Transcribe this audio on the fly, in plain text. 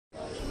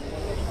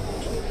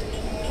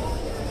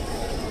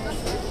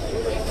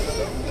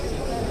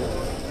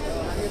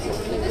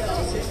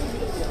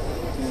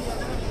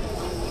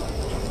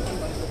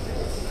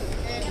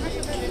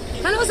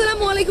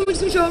আসসালামু আলাইকুম,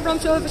 it's me Shobha from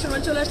Shobha fashion.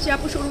 চলে আসছি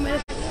আপু শোরুমের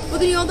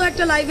প্রতিনিয়ত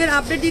একটা লাইভের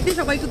আপডেট দিতে।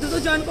 সবাই একটু দ্রুত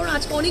জয়েন করো।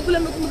 আজকে অনেকগুলো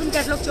নতুন নতুন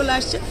ক্যাটালগ চলে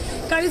আসছে।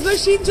 কারিজমার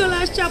শীন চলে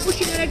আসছে। আপু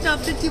শীনের একটা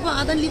আপডেট দিব।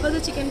 আদান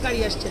লিবাসের চিকেন কারি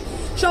আসছে।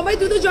 সবাই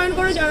দ্রুত জয়েন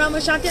করো। যারা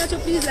আমার সাথে আছো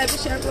প্লিজ লাইভে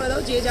শেয়ার করে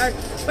দাও। যে যার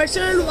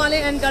পার্সোনাল ওয়ালে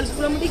অ্যান্ড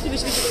গার্লসগুলোর মধ্যে একটু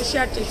বেশি বেশি করে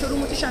শেয়ার চাই। শোরুম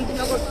হচ্ছে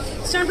শান্তিনগর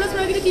স্টার প্লাস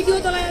মার্কেটের দ্বিতীয়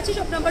তলায় আছে।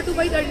 সব নাম্বার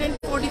 2/39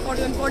 40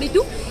 41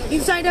 42।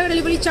 ইনসাইড টাকা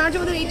ডেলিভারি চার্জ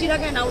আমাদের 80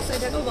 টাকা অ্যান্ড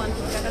আউটসাইড টাকা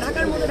 150 টাকা।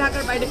 ঢাকার মধ্যে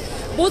ঢাকার বাইরে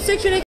বোথ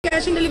সেকশনে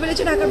ক্যাশ অন ডেলিভারি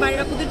আছে। ঢাকার বাইরে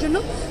আপুদের জন্য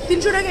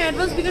 300 টাকা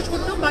অ্যাডভান্স বিকাশ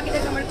করতাম, বাকি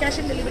টাকা আমার ক্যাশ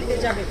অন ডেলিভারিতে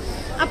যাবে।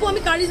 আপু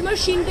আমি কারিজমার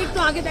শীনটা একটু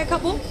আগে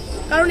দেখাবো,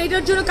 কারণ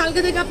এটার জন্য কালকে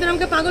থেকে আপনারা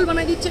আমাকে পাগল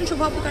বানাই দিচ্ছেন।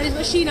 শোভা আপু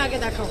কারিজমার শীন আগে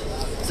দেখাও।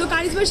 সো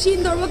কারিজমার শীন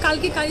ধরবো,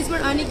 কালকে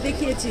কারিজমার অনেক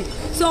দেখিয়েছি।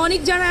 সো অনেক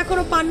যারা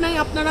এখনও পান নাই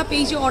আপনারা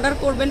পেজে অর্ডার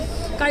করবেন।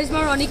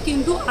 কারিজমার অনেক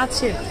কিন্তু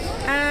আছে।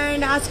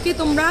 অ্যান্ড আজকে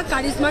তোমরা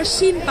কারিজমার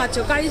শীন পাচ্ছ।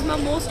 Charisma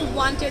most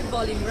wanted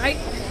volume, right?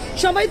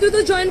 সবাই দ্রুত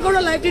জয়েন করো,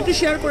 লাইভটা একটু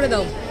শেয়ার করে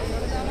দাও।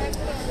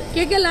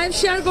 কে কে লাইভ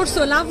শেয়ার করছো?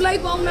 লাভ লাইভ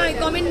পাও নাই,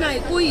 কমেন্ট নাই,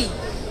 কই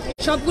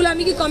সবগুলো?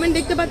 আমি কি কমেন্ট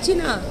দেখতে পাচ্ছি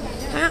না?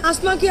 হ্যাঁ,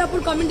 আসমা কি আপুর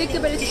কমেন্ট দেখতে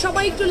পেরেছি?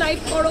 সবাই একটু লাইভ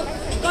করো,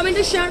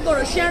 কমেন্টে শেয়ার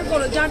করো,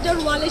 যার যার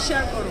ওয়ালে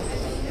শেয়ার করো।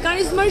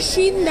 কারিজমার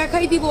শীন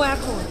দেখাই দিব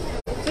এখন।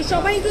 তো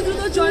সবাই একটু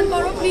দ্রুত জয়েন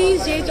করো প্লিজ।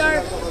 যে যার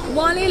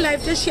ওয়ালে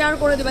লাইভটা শেয়ার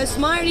করে দেবে।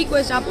 স্মার্ট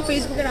রিকোয়েস্ট, আপু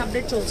ফেসবুকের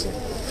আপডেট চলছে।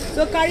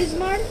 তো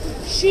কারিজমার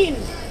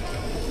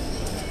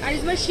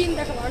শীন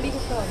দেখাবো, অর্ডার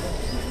করতে হবে।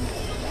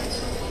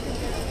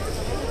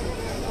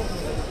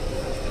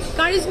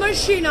 কারিজমার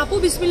শীন আপু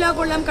বিসমিল্লাহ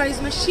করলাম।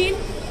 কারিজমার শীন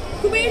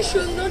খুবই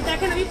সুন্দর।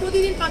 দেখেন আমি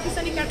প্রতিদিন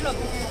পাকিস্তানি ক্যাটালগ।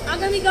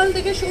 আগামীকাল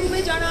থেকে শোরুমে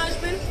যারা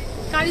আসবেন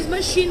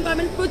কারিজমার শীন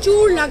পাবেন।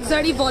 প্রচুর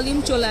লাক্সারি ভলিউম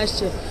চলে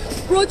আসছে,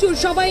 প্রচুর।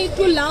 সবাই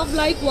একটু লাভ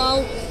লাইক ওয়াও,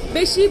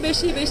 বেশি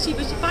বেশি বেশি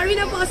বেশি। পারবিন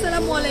আপু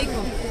আসসালামু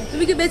আলাইকুম,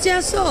 তুমি কি বেঁচে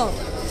আসো?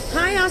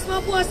 হাই আসমা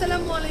আপু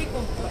আসসালামু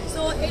আলাইকুম।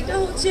 সো এটা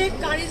হচ্ছে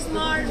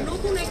কারিজমার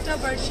নতুন একটা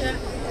ভার্সন,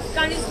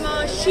 কারিজমা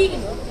শীন।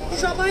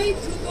 সবাই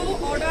দ্রুত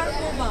অর্ডার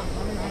করবা।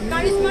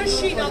 কারিজমার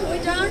শীন আপু,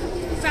 এটার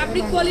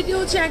ফ্যাব্রিক কোয়ালিটি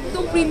হচ্ছে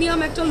একদম প্রিমিয়াম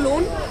একটা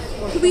লোন,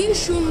 খুবই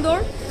সুন্দর।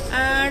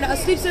 অ্যান্ড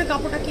স্লিভসের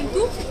কাপড়টা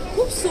কিন্তু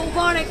খুব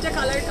সোভার একটা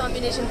colour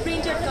combination,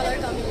 printed colour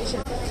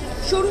combination.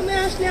 শোরুমে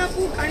আসলে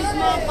আপু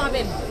কারিজমা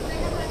পাবেন।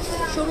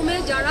 শোরুমে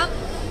যারা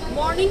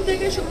মর্নিং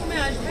থেকে শোরুমে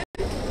আসবেন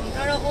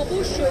তারা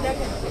অবশ্যই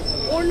দেখেন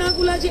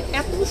ওড়নাগুলা যে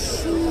এত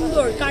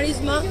সুন্দর।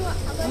 কারিজমা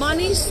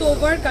মানেই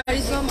সোভার,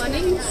 কারিজমা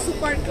মানেই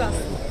সুপার ক্লাস।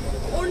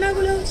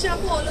 ওড়নাগুলো হচ্ছে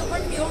আপু অল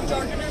ওভার পিওর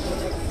জর্ডানের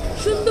মধ্যে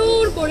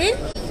সুন্দর করে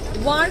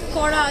ওয়ার্ক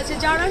করা আছে।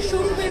 যারা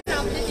শোরুমে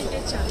নামতে দিতে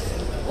চান,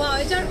 ওয়াও,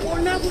 এটার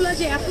ওড়নাগুলা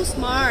যে এত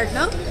স্মার্ট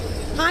না।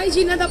 হাই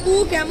জিনাত আপু,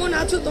 কেমন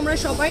আছো তোমরা?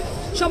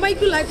 সবাই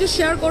একটু লাইভটা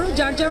শেয়ার করো।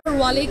 যার যার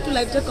ওয়ালে একটু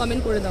লাইভটা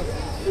কমেন্ট করে দাও।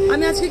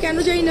 আমি আজকে কেন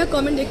জানি না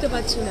কমেন্ট দেখতে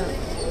পাচ্ছি না।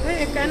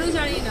 হ্যাঁ, কেন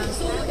জানি না।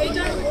 সো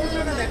এইটার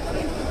ওড়নাটা দেখো,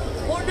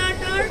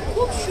 ওড়নাটার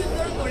খুব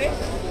সুন্দর করে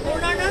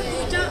ওড়নাটা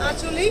দুইটা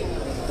আঁচলেই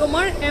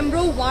তোমার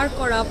এমব্রো ওয়ার্ক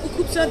করা। আপু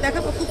খুবসারত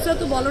দেখাবো? খুবসারত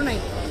তো বলো নাই,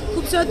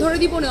 খুবসারত ধরে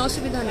দিব না,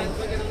 অসুবিধা নেই।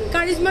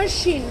 কারিজমার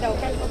শীন দাও,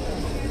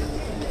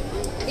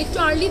 একটু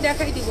আর্লি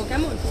দেখাই দিব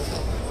কেমন?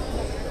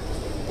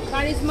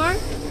 কারিজমার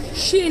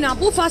শীন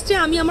আপু ফার্স্টে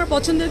আমি আমার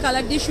পছন্দের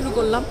কালার দিয়ে শুরু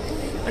করলাম।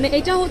 মানে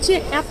এটা হচ্ছে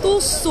এত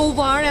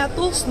সোভার, এত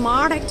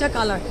স্মার্ট একটা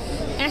কালার।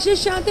 অ্যাশের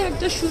সাথে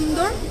একটা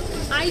সুন্দর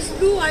আইস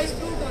ব্লু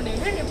টোনে।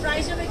 হ্যাঁ,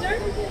 প্রাইস হবে এটার,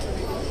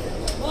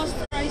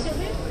 প্রাইস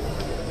হবে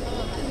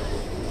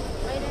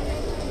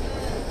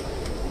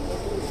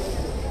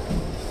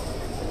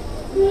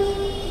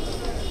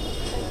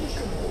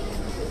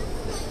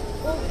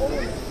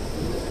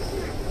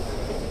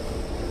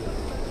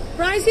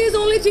Price is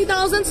only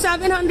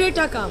 3,700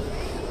 টাকা।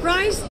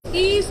 Price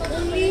is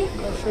only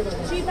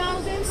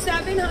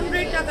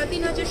 3,700 টাকা,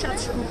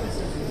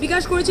 3,700।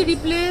 বিকাশ করেছি,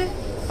 রিপ্লে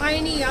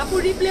পাইনি আপু।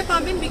 রিপ্লে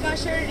পাবেন,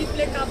 বিকাশের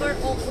রিপ্লে কাভার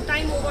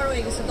টাইম ওভার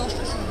হয়ে গেছে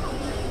 10টার সময়।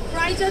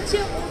 প্রাইস আছে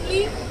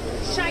অনলি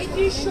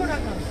 3700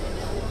 টাকা।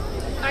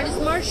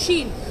 কারিজমার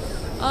শীন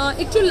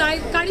একটু লাইভ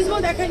কারিজমা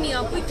দেখায়নি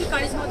আপু, একটু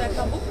কারিজমা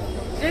দেখাবো।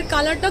 এর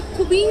কালারটা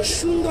খুবই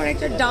সুন্দর,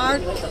 একটা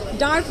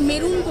ডার্ক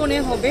মেরুন টোনে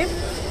হবে।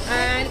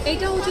 অ্যান্ড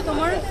এইটা হচ্ছে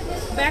তোমার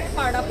ব্যাক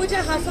পার্ট আপু, এটা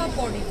half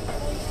body,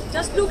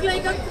 just look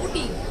like আ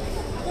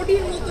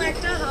কোটির মতো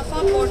একটা হাফ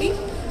বডি।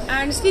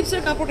 অ্যান্ড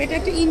স্লিভসের কাপড়, এটা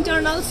একটা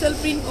ইন্টারনাল সেলফ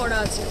প্রিন্ট করা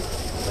আছে।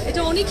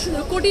 এটা অনেক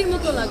সুন্দর, কোটির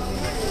মতো লাগবে,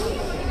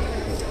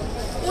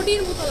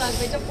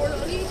 এটা পরে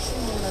অনেক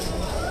সুন্দর লাগবে।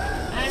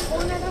 অ্যান্ড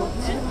ওড়নাটা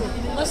হচ্ছে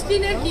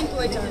মসলিনের কিন্তু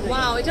এটা,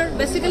 ওয়াও, এটার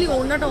বেসিক্যালি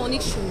ওড়নাটা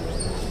অনেক সুন্দর।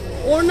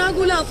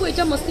 ওড়নাগুলো আপু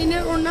এটা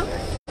মসলিনের ওড়না।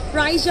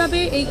 প্রাইস যাবে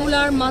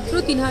এইগুলার মাত্র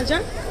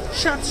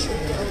 3,700।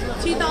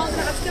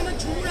 3,000। আজকে আমার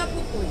ঝুমুর আপু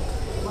কই,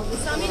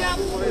 সামিরা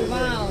আপু,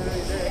 ওয়াও,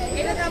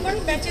 এটাতে আবার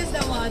প্যাচেস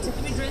দেওয়া আছে,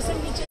 তুমি ড্রেসের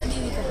নিচে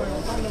দিয়ে দিতে পারো।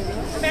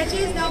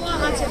 প্যাচেস দেওয়া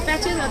আছে,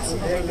 প্যাচেস আছে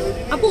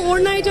আপু।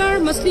 ওড়না এটার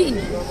মসলিন।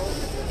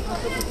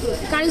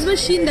 কারিজমার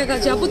শীন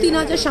দেখাচ্ছে আপু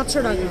 3,700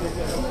 টাকা।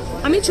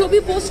 আমি ছবি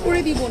পোস্ট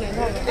করে দিব না,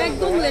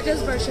 একদম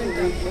লেটেস্ট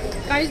ভার্সনটা।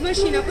 কারিজমার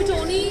শীন আপু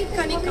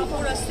অনেকখানি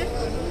কাপড় আছে।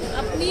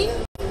 আপনি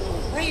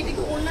ভাই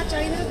এদিকে ওড়না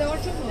চারিধারে দেওয়ার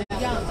জন্য,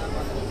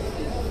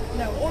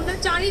 ওড়না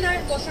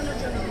চারিধারে বসানোর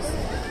জন্য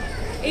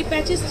এই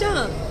প্যাচেসটা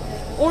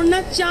ওড়না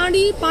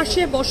চারি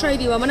পাশে বসাই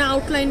দিবা, মানে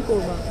আউটলাইন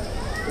করবা।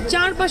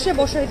 চারপাশে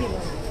বসাই দিব,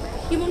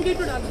 কিমনকে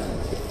একটু রাখবো,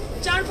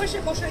 চারপাশে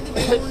বসাই দিব।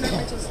 ওড়নার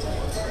প্যাচেসটা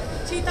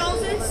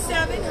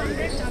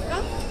 3700 টাকা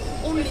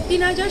অনলি,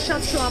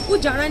 3700 আপু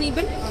যারা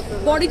নেবেন।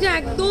 বডিটা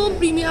একদম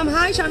প্রিমিয়াম।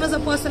 হাই শাহনাজ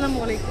আপু, আসসালামু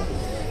আলাইকুম।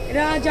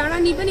 এরা যারা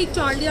নেবেন একটু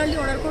আর্লি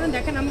অর্ডার করেন।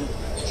 দেখেন আমি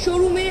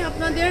শোরুমে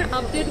আপনাদের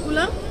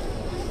আপডেটগুলো,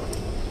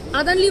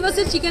 আদান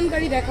লিবাসের চিকেন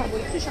কারি দেখাবো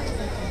একটু সাথে।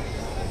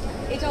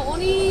 এটা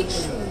অনেক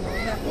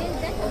সুন্দর,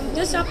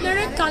 জাস্ট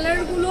আপনারা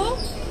কালারগুলো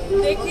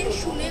দেখে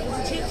শুনে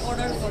বুঝে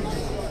অর্ডার করবেন।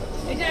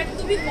 এটা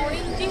একদমই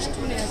অরেঞ্জিশ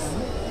টোনে আছে,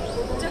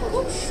 এটা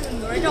খুব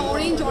সুন্দর। এটা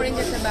অরেঞ্জ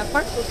একটা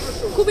ব্যাপার,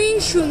 খুবই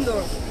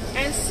সুন্দর।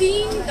 And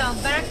seen the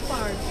back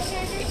part,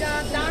 এটা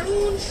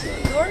দারুণ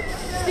সুন্দর।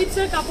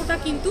 স্লিপসের কাপড়টা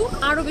কিন্তু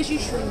আরো বেশি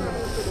সুন্দর।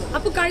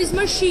 আপু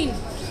কারিজমার শিন,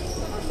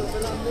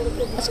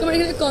 আজকে আমার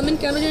এখানে কমেন্ট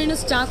কেন জানি না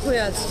স্টাক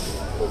হয়ে আছে।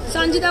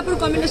 সঞ্জিতা আপুর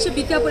কমেন্ট আসছে,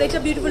 বিকা আপুর এটা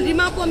বিউটিফুল।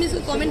 রিমা আপু আমি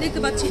কমেন্ট দেখতে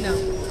পাচ্ছি না,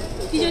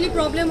 কি জানি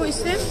প্রবলেম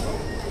হয়েছে।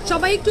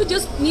 সবাই একটু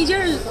জাস্ট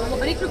নিজের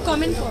মানে একটু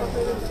কমেন্ট করো,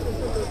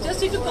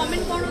 জাস্ট একটু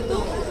কমেন্ট করো তো।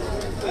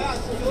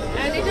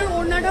 অ্যান্ড এটার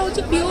ওড়নাটা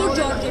হচ্ছে পিওর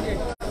জর্জেটের।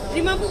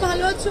 রিমা আপু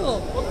ভালো আছো?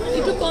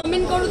 একটু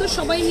কমেন্ট করো তো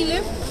সবাই মিলে।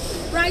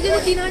 প্রাইস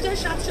আছে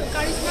 3700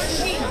 কারিজমার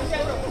শিন।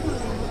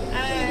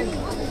 অ্যান্ড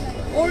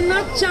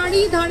ওড়নার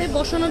চারিধারে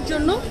বসানোর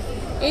জন্য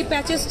এই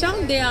প্যাচেসটা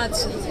দেয়া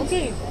আছে।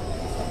 ওকে,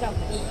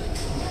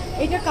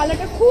 এটা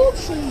কালারটা খুব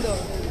সুন্দর,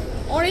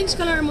 অরেঞ্জ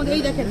কালারের মধ্যে।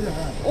 এই দেখেন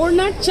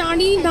ওড়নার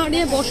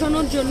চারিধারে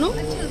বসানোর জন্য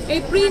এই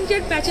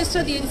প্রিন্টেড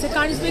প্যাচেসটা দিয়ে দিচ্ছে।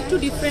 কারিজমা একটু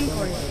ডিফারেন্ট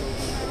করে,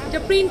 এটা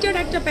প্রিন্টেড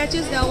একটা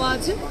প্যাচেস দেওয়া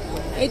আছে।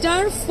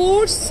 এটার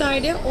ফোর্থ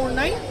সাইডে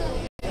ওড়নায়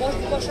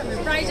বসানো।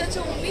 প্রাইস আছে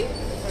অনলি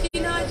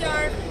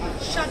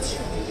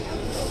 3700,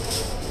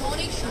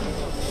 অনেক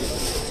সুন্দর।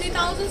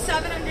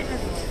 3700 টাকা।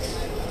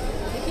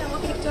 দেখি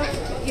আমাকে একটা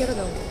ইয়েটা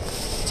দাও।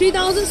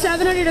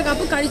 3700 টাকা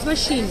আপু কারিজমা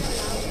শিন।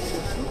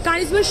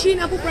 কারিজমা শিন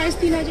আপু প্রাইস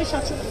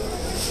 3700 টাকা।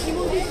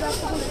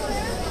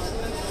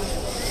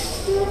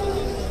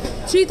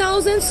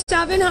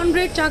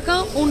 3700 টাকা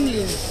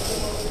অনলি।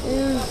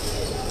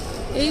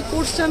 এই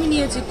কোর্সটা আমি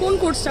নিয়েছি। কোন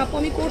কোর্সটা আপু?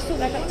 আমি কোর্সও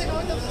দেখাচ্ছি।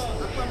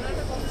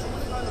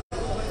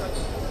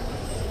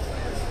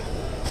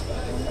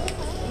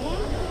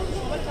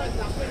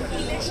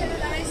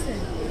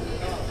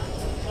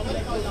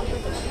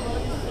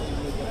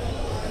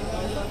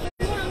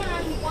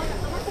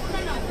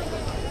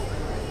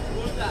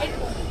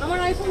 আমার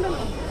আইফোনটা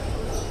না,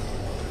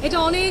 এটা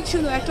অনেক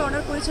সুন্দর। একটা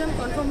অর্ডার করেছিলাম,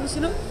 কনফার্ম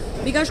হয়েছিল,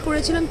 বিকাশ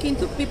করেছিলাম,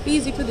 কিন্তু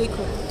প্লিজ একটু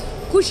দেখো।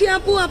 খুশি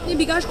আপু আপনি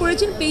বিকাশ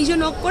করেছেন, পেজে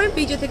নক করেন,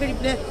 পেজে থেকে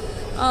রিপ্লাই।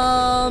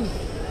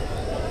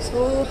 সো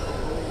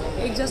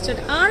এক্সাস্টেড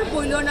আর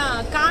বললো না,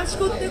 কাজ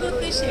করতে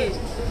করতে শেষ,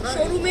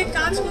 শোরুমে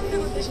কাজ করতে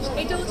করতে শেষ।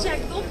 এটা হচ্ছে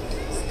একদম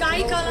স্কাই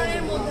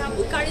কালারের মধ্যে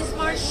আপু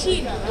কারিজমার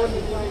শিন।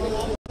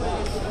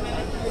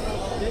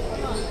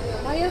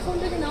 ভাইয়ার ফোন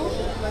থেকে নাও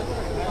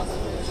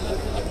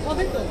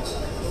হবে তো।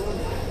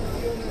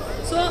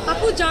 সো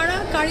আপু যারা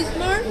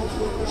কারিজমার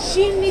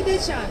শিন নিতে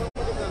চান,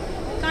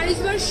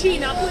 কারিজমার শিন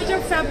আপু,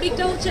 এটার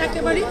ফ্যাব্রিকটা হচ্ছে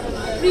একেবারে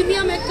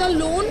প্রিমিয়াম একটা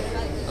লোন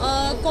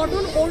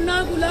কটন।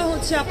 ওড়নাগুলো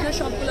হচ্ছে আপনার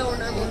সবগুলো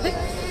ওড়নার মধ্যে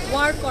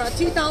ওয়ার্ক করা।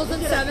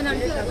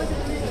 3700 টাকা।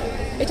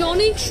 এটা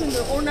অনেক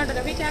সুন্দর ওড়নাটা,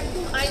 এটা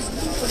একদম আইস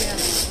ব্লু করে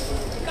আছে।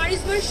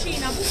 কারিজমার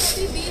শিন আপু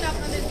প্রতিদিন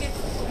আপনাদেরকে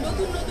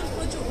নতুন নতুন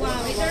প্রচুর।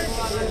 এটার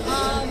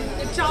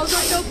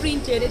ট্রাউজারটাও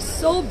প্রিন্টেড, ইটস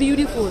সো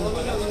বিউটিফুল।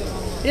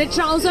 এটা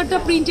ট্রাউজারটা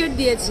প্রিন্টেড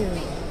দিয়েছে,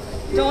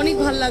 এটা অনেক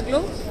ভালো লাগলো,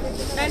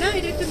 তাই না?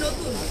 এটা একটু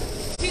নতুন।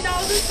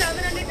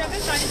 3700 টাকা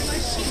কারিজমার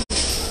শিন।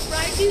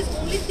 Price is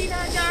only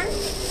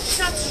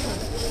 3700।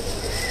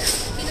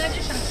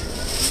 3700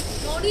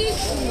 অনেক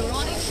সুন্দর,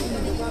 অনেক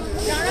সুন্দর।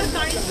 যারা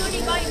কারিজমা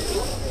নিবা একটু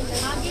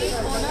আগে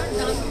অর্ডার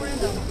ডান করে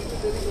দাও।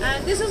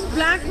 This is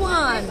black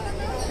one.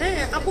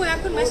 হ্যাঁ আপু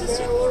এখন মেসেজ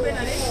চেক করবে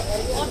না রে,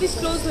 অফিস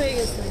ক্লোজ হয়ে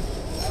গেছে,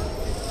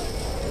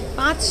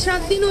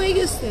 5-7 দিন হয়ে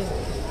গেছে।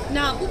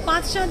 না আপু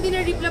 5-7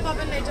 দিনের রিপ্লাই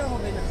পাবেন না, এটা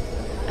হবে না।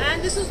 And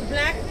this is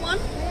black one,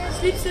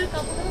 স্লিপসের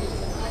কাপড়।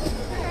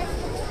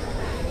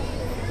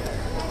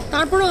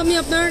 তারপরও আমি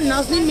আপনার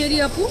নাজনীন মেরি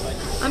আপু,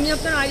 আমি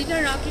আপনার আইডিটা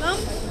রাখলাম,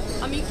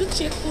 আমি একটু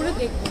চেক করে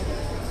দেখব।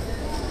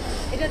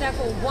 এটা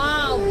দেখো,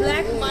 ওয়াও,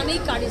 ব্ল্যাক মানেই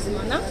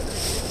কারিজমা না?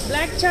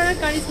 ব্ল্যাক ছাড়া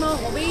কারিজমা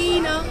হবেই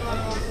না।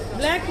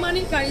 ব্ল্যাক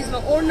মানে কারিজমা।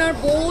 ওড়নার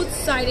বোথ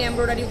সাইডে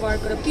এমব্রয়ডারি ওয়ার্ক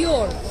করে,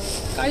 পিওর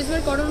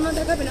কারিজমার কটনা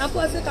দেখাবেন আপু?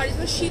 আছে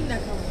কারিজমার শিন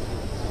দেখাবো।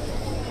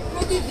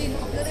 প্রতিদিন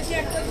আপনাদেরকে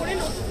একটা করে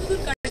নতুন নতুন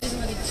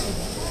কারিজমা দিচ্ছি।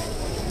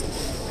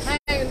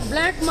 হ্যাঁ,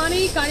 ব্ল্যাক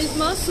মানেই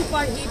charisma,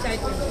 super hit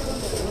item.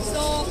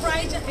 So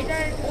price,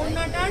 এটার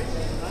ওড়নাটার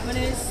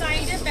মানে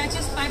সাইডে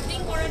প্যাচেস পাইপিং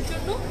করার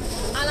জন্য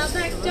আলাদা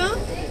একটা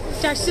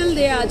টার্সেল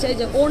দেওয়া আছে। এই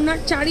যে ওড়নার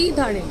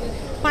চারিধারে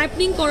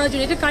পাইপিং করার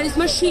জন্য, এটা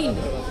কারিজমা শিন।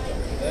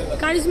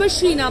 কারিজমা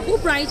শিন আপু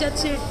প্রাইস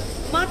আছে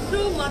মাত্র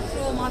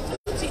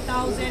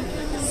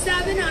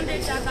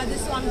 3700 টাকা।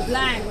 This one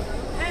black.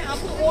 হ্যাঁ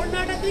আপু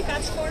ওড়নাটাতে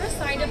কাজ করা,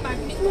 সাইডে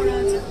পাইপিং করা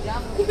আছে,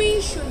 খুবই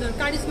সুন্দর।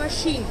 কারিজমা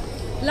শিন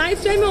লাইফ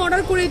টাইমে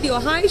অর্ডার করে দিও।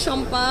 হাই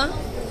শম্পা।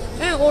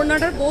 হ্যাঁ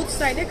ওড়নাটার বোথ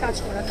সাইডে কাজ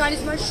করা,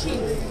 কারিজমার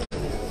শিন।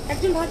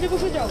 একজন ভাজে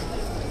বসে যাও,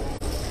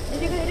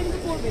 এটা কিন্তু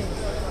করবে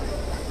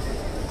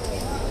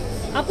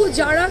আপু।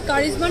 যারা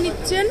কারিজমা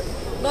নিচ্ছেন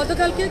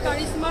গতকালকে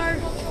কারিজমার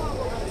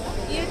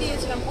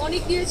দিয়েছিলাম,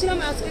 অনেক দিয়েছিলাম,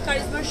 আজকে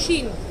কারিজমার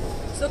শিন।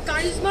 সো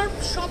কারিজমার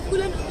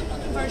সবগুলো নতুন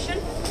নতুন ভার্সন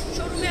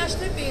শোরুমে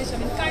আসলে পেয়ে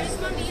যাবেন।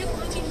 কারিজমা নিয়ে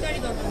কোনো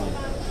চিন্তারই দরকার নেই,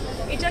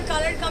 এটার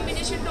কালার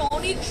কম্বিনেশনটা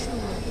অনেক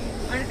সুন্দর।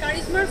 আর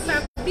কারিজমার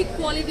ফ্যাব্রিক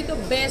কোয়ালিটি তো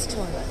বেস্ট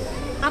হয়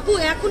আপু।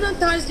 এখন আর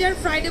থার্সডে আর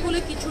ফ্রাইডে বলে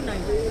কিছু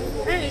নাই,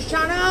 হ্যাঁ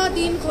সারা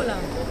দিন খোলা,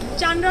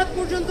 চান রাত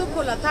পর্যন্ত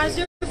খোলা,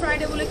 থার্সডে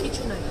ফ্রাইডে বলে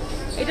কিছু নাই।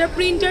 এটার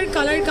প্রিন্টার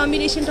কালার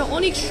কম্বিনেশনটা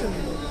অনেক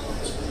সুন্দর।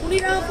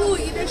 উনিরা আপু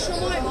ঈদের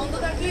সময় বন্ধ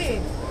থাকলে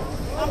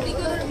আপনি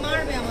কি ওদের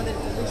মারবে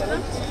আমাদেরকে,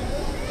 বুঝলাম।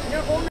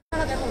 এটার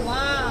ওড়নাটা দেখো,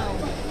 ওয়াও,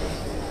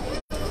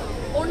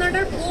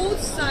 ওড়নাটার বোথ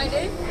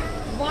সাইডে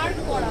ওয়ার্ক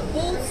করা,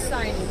 বোথ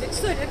সাইডে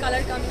দেখছো এটার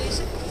কালার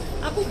কম্বিনেশন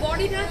আপু।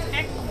 বডিটা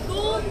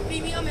একদম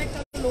প্রিমিয়াম একটা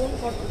লোন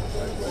কটন,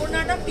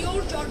 ওড়নাটা পিওর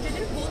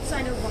জর্জেটের, বোথ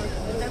সাইডে ওয়ার্ক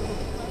করে। দেখো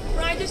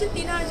প্রাইস আছে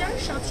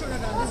 3700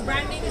 টাকা। This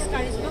brand name is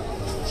charisma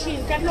Shin.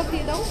 Catalogue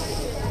দিয়ে দাও।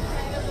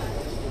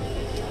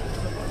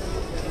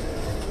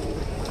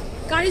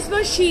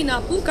 কারিজমার শিন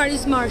আপু,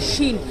 কারিজমার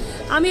শিন।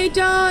 আমি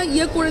এটা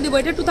করে দেবো,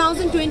 এটা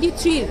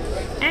 2023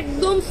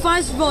 একদম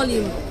ফার্স্ট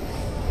ভলিউম,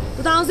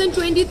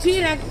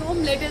 2023 একদম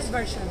লেটেস্ট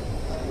ভার্সন,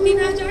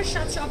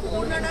 3700 আপু।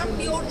 ওড়নাটা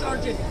পিওর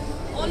জর্জেট,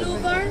 অল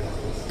ওভার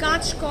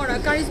কাজ করা,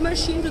 কারিজমার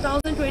শিন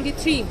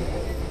 2023।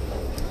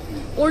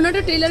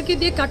 ওড়নাটা টেলারকে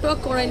দিয়ে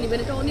কাটওয়ার্ক করাই নেবেন,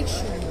 এটা অনেক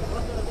সুন্দর,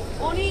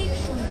 অনেক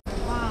সুন্দর।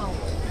 ওয়াও,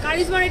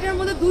 কারিজমার এটার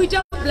মধ্যে দুইটা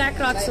ব্ল্যাক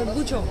রাখছে,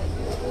 বুঝো,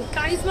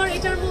 কারিজমার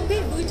এটার মধ্যে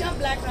দুইটা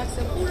ব্ল্যাক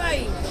রাখছে, পুরাই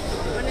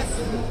মানে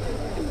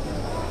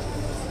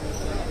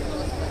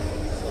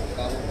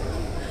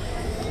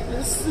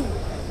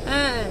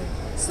হ্যাঁ।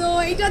 সো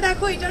এটা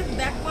দেখো, এটার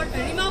ব্যাক পার্টটা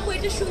রিমা আপু,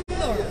 এটা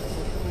সুন্দর,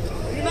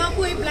 রিমা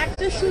আপু এই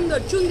ব্ল্যাকটা সুন্দর,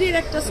 চুনরির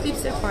একটা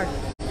স্লিপসের পার্ট,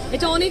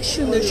 এটা অনেক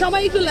সুন্দর।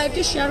 সবাই একটু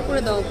লাইভটা শেয়ার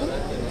করে দাও আপু।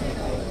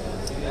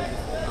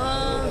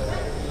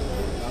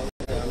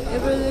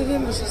 এবার দেখে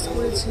মেসেজ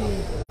করেছি,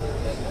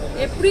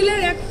 এপ্রিলের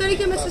 1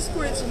 তারিখে মেসেজ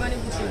করেছি, মানে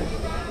বুঝি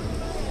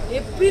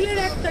এপ্রিলের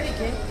 1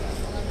 তারিখে।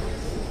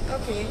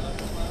 ওকে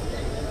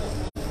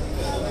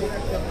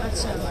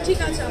আচ্ছা ঠিক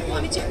আছে আপু,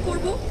 আমি চেক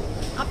করব।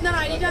 আপনার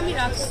আইডিটা আমি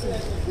রাখছি,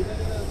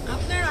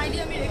 আপনার আইডি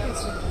আমি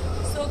রেখেছি।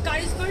 সো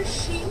কারিজমার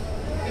শিন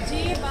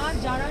যে বা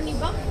যারা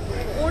নিবা,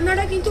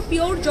 ওড়নাটা কিন্তু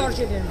পিওর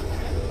জর্জেটের,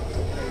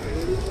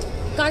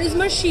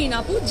 কারিজমার শিন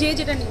আপু যে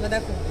যেটা নিবা।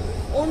 দেখো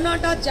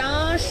ওড়নাটা যা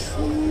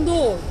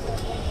সুন্দর,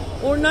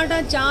 ওড়নাটা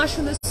যা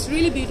সুন্দর, ইটস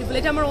রিয়েলি বিউটিফুল।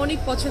 এটা আমার অনেক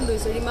পছন্দ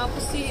হয়েছে রিমা আপু,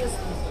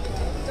 সিরিয়াসলি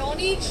এটা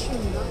অনেক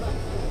সুন্দর,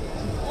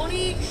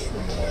 অনেক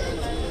সুন্দর।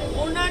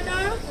 ওড়নাটা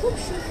খুব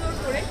সুন্দর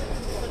করে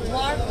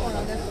ওয়ার্ক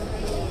করা, দেখো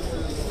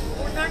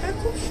ওড়নাটা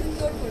খুব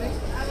সুন্দর করে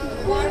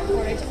ওয়ার্ক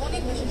করা, এটা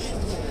অনেক বেশি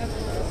সুন্দর।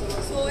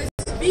 So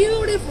it's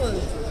beautiful.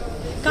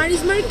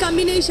 কারিজমার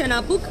কম্বিনেশন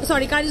আপু,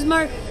 সরি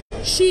কারিজমার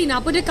শিন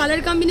আপু, এটা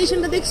কালার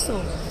কম্বিনেশনটা দেখছো,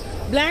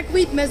 black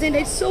with magenta,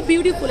 it's so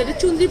beautiful. এটা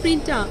চুন্দ্রি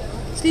প্রিন্টটা,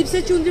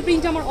 স্লিপসের চুন্দ্রি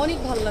প্রিন্টটা আমার অনেক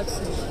ভালো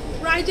লাগছে।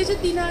 প্রাইস আছে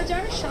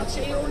 3700।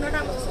 এই ওড়নাটা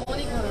আমার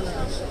অনেক ভালো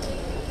লাগছে,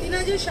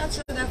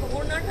 3700। দেখো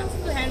ওড়নাটা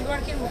শুধু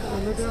হ্যান্ডওয়ার্কের মতো,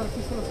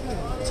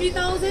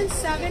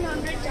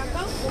 3700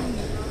 টাকা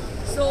ওড়না।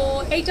 সো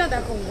এইটা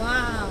দেখো,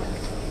 ওয়াও,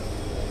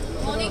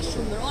 অনেক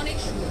সুন্দর, অনেক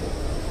সুন্দর।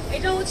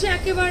 এটা হচ্ছে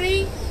একেবারেই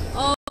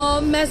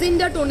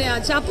ম্যাজেন্ডা টোনে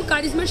আছে আপু,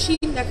 কারিজমার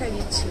শিন দেখাই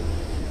দিচ্ছি।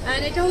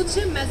 অ্যান্ড এটা হচ্ছে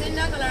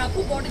ম্যাজেন্ডা কালার আপু,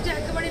 বডিটা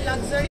একেবারে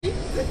লাক্সারি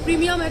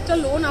প্রিমিয়াম একটা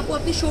লোন আপু।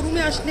 আপনি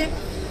শোরুমে আসলে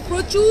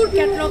প্রচুর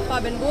ক্যাটালগ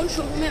পাবেন, বোন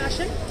শোরুমে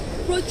আসেন,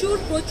 প্রচুর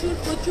প্রচুর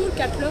প্রচুর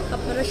ক্যাটালগ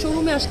আপনারা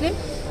শোরুমে আসলে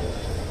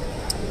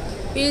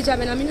পেয়ে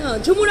যাবেন। আমি না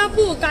ঝুমুর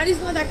আপু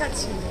কারিজমা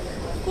দেখাচ্ছি,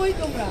 কই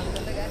তোমরা,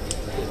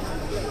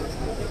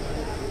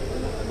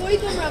 কই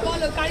তোমরা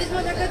বলো,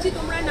 কারিজমা দেখাচ্ছি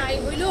তোমরা নাই,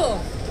 হইলো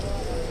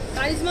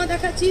কারিজমা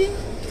দেখাচ্ছি,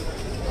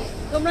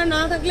 তোমরা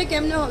না থাকলে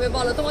কেমনে হবে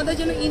বলো। তোমাদের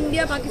জন্য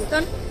ইন্ডিয়া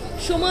পাকিস্তান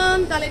সমান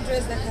তালে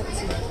ড্রেস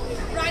দেখাচ্ছি।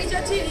 প্রাইস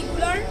আছে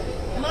রেগুলার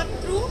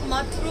মাত্র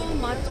মাত্র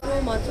মাত্র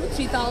মাত্র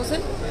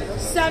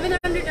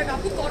 3700 টাকা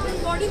আপু। কটন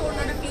বডি,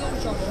 ওড়নাটা পিওর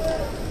জর্জেট,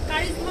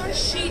 কারিজমার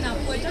শিন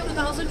আপু। এটা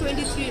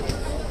 2023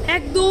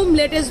 একদম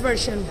লেটেস্ট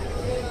ভার্সন,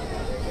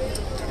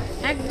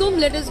 একদম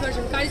লেটেস্ট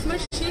ভার্সন। কারিজমার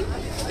শিন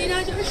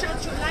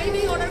 3700।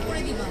 লাইভেই অর্ডার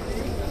করে দিবা,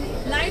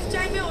 লাইভ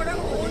টাইমে অর্ডার।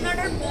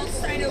 ওড়নাটার বোথ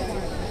সাইডে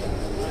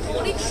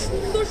অনেক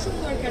সুন্দর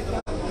সুন্দর ক্যাটালগ।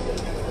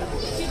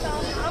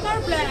 আবার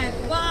ব্ল্যাক,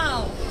 ওয়াও,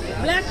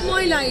 ব্ল্যাক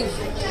ময় লাইভ,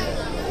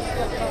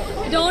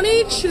 এটা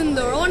অনেক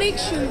সুন্দর, অনেক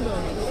সুন্দর।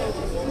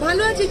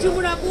 ভালো আছে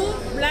ঝুমুর আপু,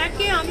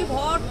 ব্ল্যাকে আমি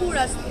ভরপুর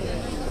আজকে।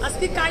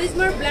 আজকে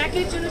কারিজমার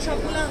ব্ল্যাকের জন্য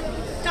সবগুলা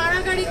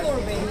কারাগারি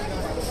করবে।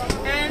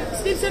 অ্যান্ড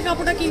স্লিপসের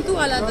কাপড়টা কিন্তু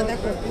আলাদা,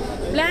 দেখো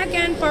black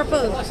and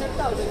purple,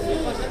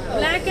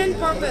 black and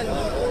purple,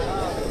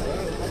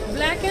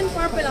 black and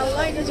purple.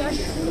 আল্লাহ এটা যা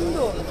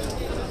সুন্দর,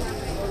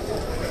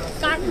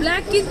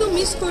 ব্ল্যাক কিন্তু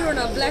মিস করো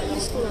না, ব্ল্যাক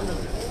মিস করো না।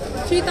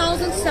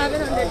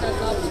 3700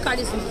 টাকা আপু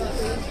কারিজমা,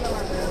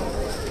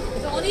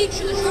 অনেক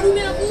সুন্দর।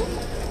 শোরুমে আপু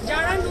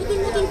যারা নতুন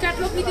নতুন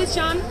ক্যাটালগ নিতে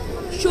চান,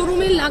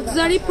 শোরুমে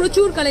লাক্সারি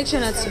প্রচুর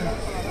কালেকশন আছে।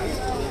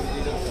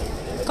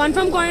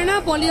 কনফার্ম করে না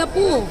পলি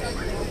আপু?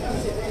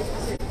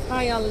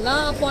 হাই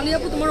আল্লাহ, পলি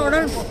আপু তোমার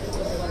অর্ডার।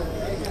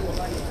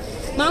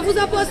 মাহফুজ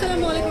আপু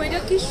আসসালামু আলাইকুম। এটা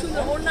কি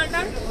সুন্দর,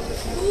 ওড়নাটার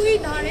দুই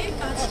ধারে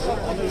কাজ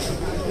করা,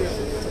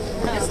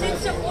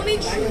 স্লিভসটা অনেক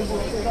সুন্দর,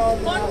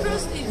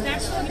 কন্ট্রাস্ট স্লিভ,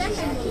 দ্যাটস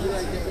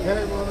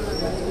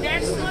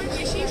ওয়াই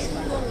বেশি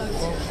সুন্দর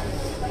লাগছে,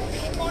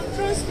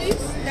 কন্ট্রাস্ট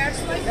স্লিভস, দ্যাটস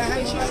ওয়াই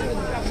বেশি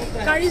সুন্দর।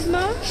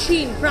 কারিজমা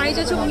শিন, প্রাইস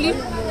আছে অনলি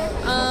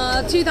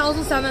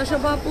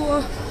 3700। আপু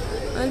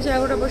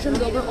 11%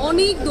 দোয়া,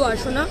 অনেক দোয়া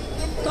শোনা।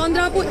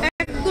 তন্দ্রা আপু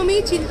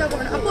একদমই চিন্তা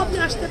করেন আপু, আপনি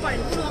আসতে পারেন,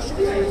 কোনো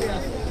অসুবিধা নেই।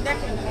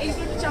 দেখেন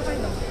এইগুলো চাপাই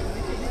দাও,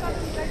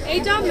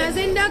 এইটা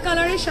ম্যাজেন্ডা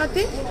কালারের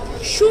সাথে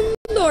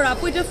সুন্দর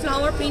আপু, এটা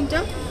ফ্লাওয়ার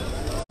প্রিন্টটা,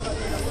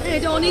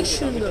 এটা অনেক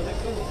সুন্দর।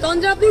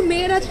 তন্দ্রাপুর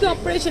মেয়ের আজকে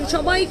অপারেশন,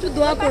 সবাই একটু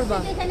দোয়া করবা,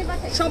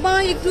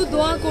 সবাই একটু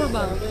দোয়া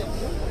করবা।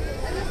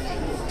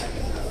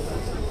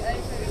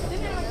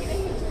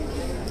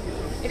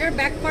 এটার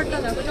ব্যাক পার্টটা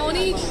দেখো, এটা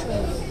অনেক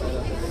সুন্দর,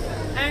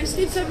 অ্যান্ড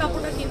স্লিভসের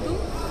কাপড়টা কিন্তু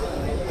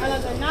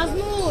আলাদা।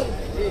 নাজমুল,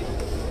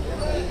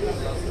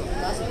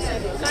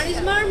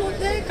 কারিজমার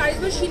মধ্যে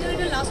কারিজমা শিনের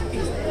এটা লাস্ট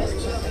পিস,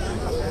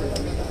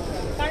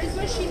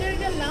 কারিজমা শিনের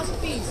এটা লাস্ট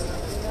পিস।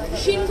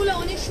 শিনগুলো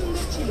অনেক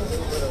সুন্দর ছিল।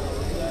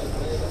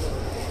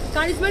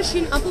 কারিজমার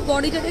শিন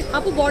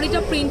আপু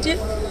বডিটা প্রিন্টেড,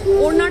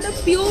 ওড়নাটা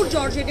পিওর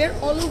জর্জেটের,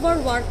 অল ওভার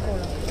ওয়ার্ক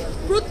করা,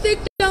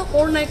 প্রত্যেকটা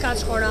ওড়নায় কাজ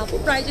করা। আপু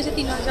প্রাইস আছে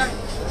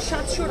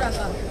 3700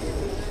 টাকা,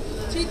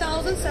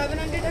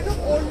 3700 টাকা।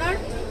 ওড়নার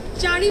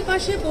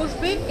চারিপাশে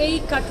বসবে এই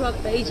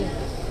কাটওয়ার্কটা, এই যে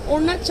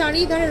ওড়নার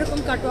চারিধারে এরকম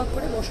কাটওয়ার্ক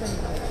করে বসানো।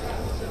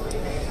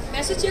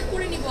 মেসেজ চেক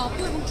করে নিব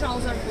আপু, এবং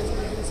ট্রাউজার পরবো।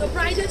 সো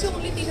প্রাইস আছে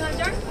অনলি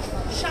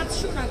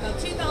 3700 টাকা,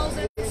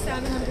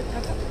 3700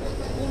 টাকা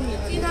অনলি,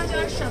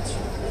 3700।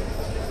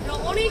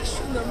 অনেক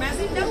সুন্দর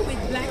ম্যাজেন্ডা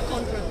উইথ ব্ল্যাক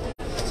কন্ট্রাস্ট,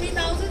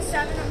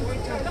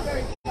 3700 টাকা।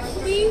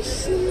 খুবই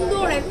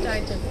সুন্দর একটা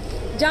আইটেম,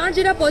 যার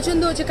যেটা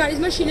পছন্দ হচ্ছে।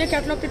 কারিজমা শিনের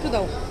ক্যাটালগটা একটু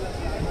দাও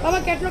বাবা,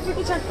 ক্যাটালগটা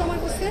একটু ছাড়তো আমার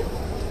কাছে।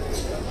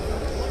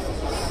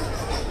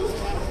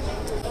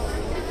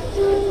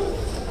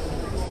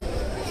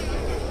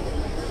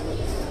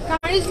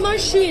 কারিজমার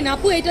শিন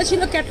আপু, এটা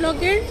ছিল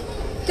ক্যাটালগের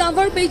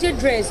কভার পেজের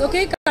ড্রেস, ওকে।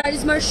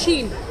 কারিজমার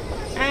শিন,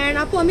 অ্যান্ড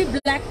আপু আমি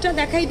ব্ল্যাকটা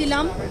দেখাই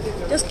দিলাম,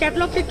 জাস্ট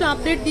ক্যাটালগটা একটু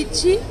আপডেট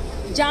দিচ্ছি।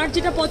 যার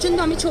যেটা পছন্দ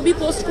আমি ছবি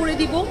পোস্ট করে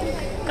দিব।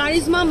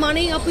 কারিজমা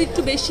মানেই আপু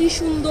একটু বেশি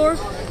সুন্দর,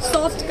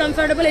 সফট,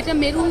 কমফোর্টেবল। এটা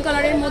মেরুন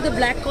কালারের মধ্যে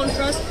ব্ল্যাক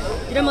কন্ট্রাস্ট,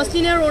 এটা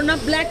মসলিনের ওড়না।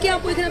 ব্ল্যাকে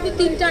আপু এখানে আপনি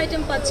 3টা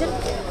আইটেম পাচ্ছেন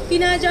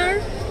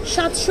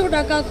 3700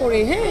 টাকা করে,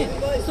 হ্যাঁ।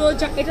 তো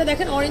এটা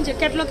দেখেন অরেঞ্জের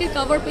ক্যাটালগের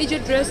কভার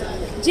পেজের ড্রেস,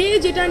 যে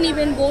যেটা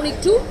নেবেন বোন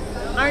একটু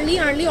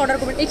আর্লি অর্ডার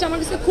করবেন। এটা আমার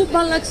কাছে খুব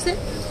ভালো লাগছে,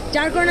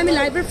 যার কারণে আমি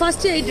লাইভের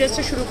ফার্স্টে এই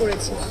ড্রেসটা শুরু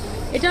করেছি।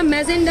 এটা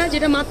ম্যাজেন্ডা,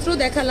 যেটা মাত্র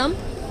দেখালাম।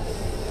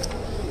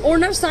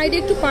 ওড়নার সাইডে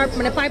একটু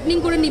মানে পাইপনিং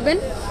করে নেবেন।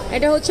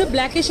 এটা হচ্ছে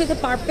ব্ল্যাকের সাথে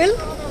পার্পেল,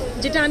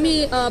 যেটা আমি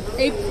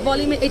এই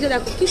ভলিউমে, এটা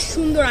দেখো কি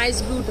সুন্দর আইস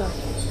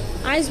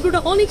ব্লুটা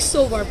অনেক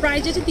সোভার।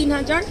 প্রাইস আছে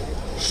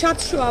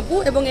 3700 আপু,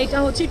 এবং এটা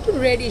হচ্ছে একটু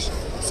রেডিশ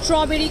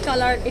স্ট্রবেরি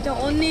কালার। এটা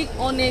অনেক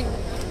অনেক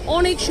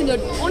অনেক সুন্দর,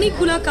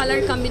 অনেকগুলা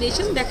কালার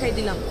কম্বিনেশন দেখাই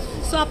দিলাম।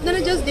 সো আপনারা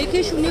জাস্ট দেখে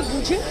শুনে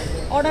বুঝে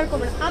অর্ডার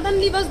করবেন। আদান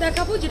লিবাস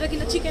দেখাবো, যেটা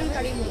কিনা চিকেন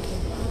কারির মধ্যে।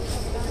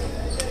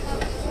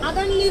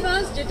 আদান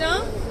লিবাস যেটা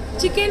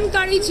চিকেন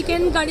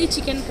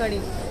কারি,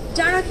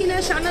 যারা কিনা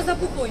শাহনাজ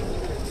আপু কই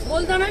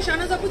বলতো না,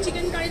 শাহনাজ আপু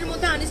চিকেন কারির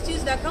মধ্যে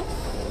আনস্টিচ দেখাও।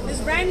 দিস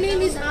ব্র্যান্ড নেম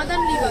ইজ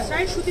আদান লিবাস,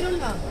 রাইট? সুতিরন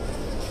না,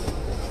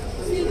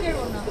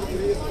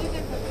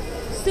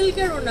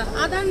 সিল্কের ওড়না,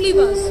 আদান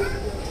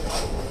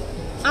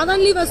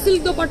লিবাস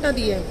সিল্ক দোপাট্টা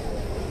দিয়ে।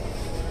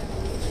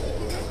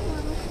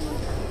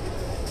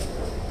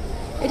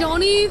 এটা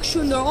অনেক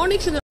সুন্দর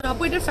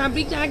আপু, এটার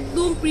ফ্যাব্রিকটা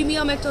একদম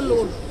প্রিমিয়াম একটা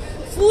লোড,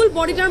 ফুল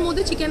বডিটার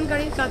মধ্যে চিকেন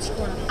কারির কাজ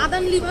করা।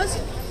 আদান লিবাস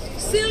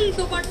সিল্ক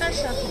দোপাট্টার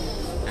সাথে,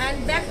 অ্যান্ড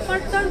ব্যাক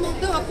পার্টটার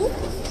মধ্যে আপু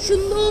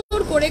সুন্দর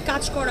করে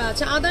কাজ করা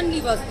আছে। আদান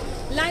লিবাস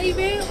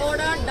লাইভে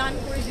অর্ডার ডান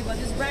করে দিবা।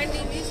 দিস ব্র্যান্ড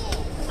নেম ইজ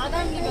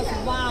আদান লিবাস।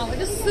 ওয়াও,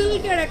 এটা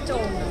সিল্কের একটা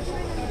ওড়না,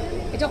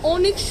 এটা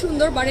অনেক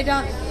সুন্দর। বাট এটা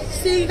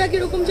সিল্কটা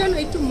কিরকম জানো,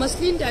 একটু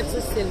মসলিন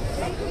টাইপসের সিল্ক,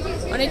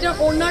 মানে এটা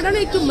ওড়নাটা না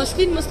একটু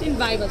মসলিন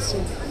ভাইব আছে।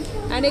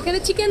 অ্যান্ড এখানে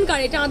চিকেন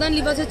কারি, এটা আদান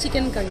লিবাসের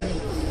চিকেন কারি,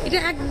 এটা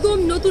একদম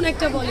নতুন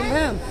একটা ভলিউম।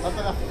 হ্যাঁ,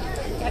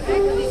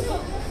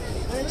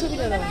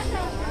 ছবিটা দাও।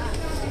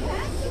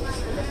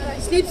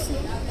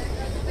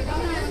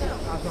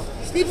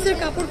 স্লিভসের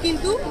কাপড়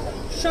কিন্তু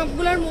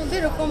সবগুলোর মধ্যে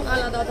এরকম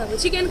আলাদা থাকবে।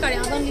 চিকেন কারি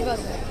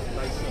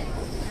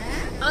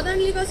আদান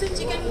লিবাসের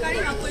চিকেন কারি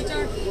আপু,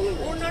 এটার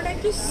ওড়নাটা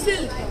একটু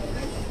সিল্ক,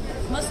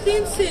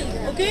 মসলিন সিল্ক,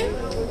 ওকে।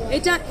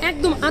 এটা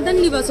একদম আদান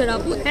লিবাসের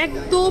আপু,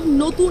 একদম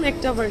নতুন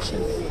একটা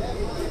ভার্সন।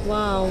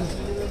 ওয়াও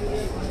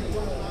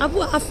আপু,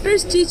 আফটার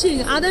স্টিচিং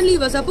আদান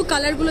লিবাস আপু,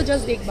 কালারগুলো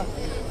জাস্ট দেখবা।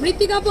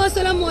 মৃত্তিকা আপু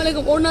আসসালামু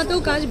আলাইকুম। ওড়নাতেও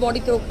কাজ,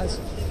 বডিতেও কাজ,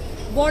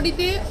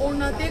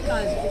 ওড়নাতে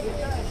কাজ,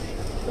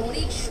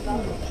 অনেক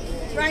সুন্দর।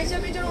 প্রাইস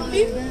হবে এটার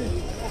অনলি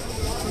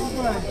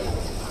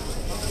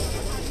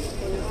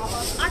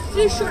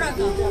 3800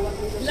 টাকা।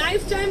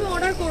 লাইফ টাইমে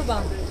অর্ডার করবা,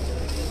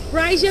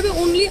 প্রাইস হবে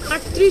অনলি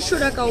 3800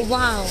 টাকা।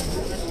 ওয়াও,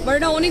 বাট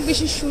এটা অনেক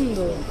বেশি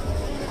সুন্দর।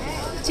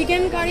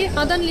 চিকেন কারি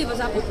আদান লিবাস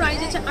আপু, প্রাইস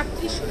আছে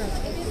 3800 টাকা।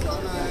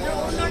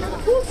 ওড়নাটা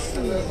খুব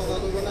সুন্দর,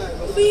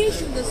 খুবই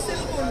সুন্দর।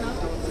 সিল্ক ওড়না,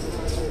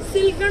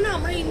 সিল্কটা না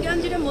আমরা ইন্ডিয়ান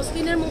যেটা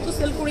মসলিনের মতো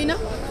সেল করি না,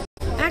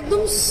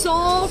 একদম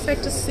সফট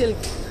একটা সিল্ক।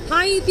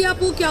 হাই ইতি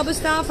আপু, কি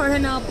অবস্থা?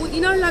 ফারহানা আপু,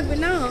 ইনার লাগবে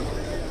না?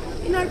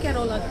 ইনার কেন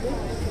লাগবে?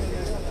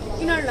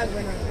 ইনার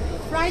লাগবে না।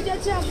 প্রাইস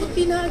আছে আপু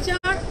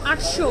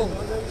 3800।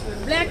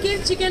 ব্ল্যাকের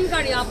চিকেন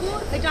কারি আপু,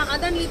 এটা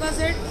আদান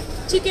লিবাসের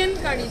চিকেন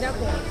কারি।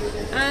 দেখো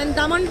অ্যান্ড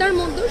দামানটার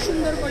মধ্যেও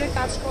সুন্দর করে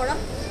কাজ করা।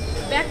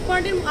 ব্যাক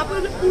পার্টের আপু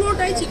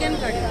পুরোটাই chicken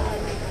curry.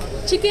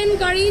 Chicken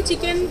curry,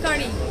 chicken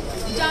curry.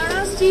 যারা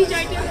স্টিচ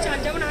আইটেম চান,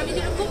 যেমন আমি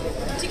যেরকম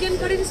চিকেন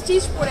কারির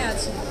স্টিচ পরে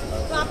আছি,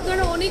 তো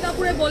আপনারা অনেক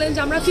আপুরে বলেন যে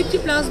আমরা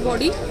 50+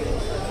 বডি,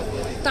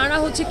 তারা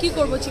হচ্ছে কি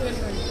করবো চিকেন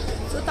কারি।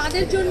 তো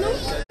তাদের জন্য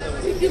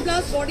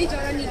 50+ বডি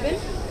যারা নেবেন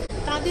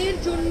তাদের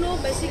জন্য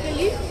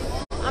বেসিক্যালি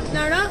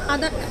আপনারা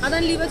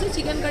আদান লিবাসে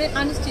চিকেন কারি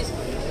আনস্টিচ।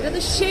 এটা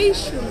তো সেই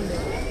সুন্দর,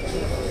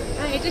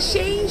 হ্যাঁ এটা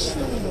সেই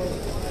সুন্দর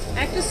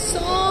একটা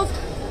সফট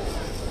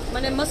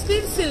মানে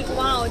মাসলিন সিল্ক।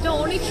 ওয়াও, এটা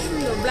অনেক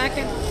সুন্দর, ব্ল্যাক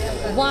অ্যান্ড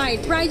হোয়াইট।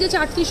 প্রাইস আছে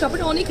 3800।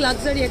 এটা অনেক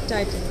লাক্সারি একটা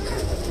আইটেম।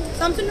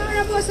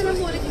 সামসুনার আপু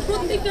আসসালামু আলাইকুম।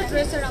 প্রত্যেকটা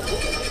ড্রেসের আপু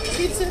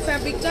স্লিপসের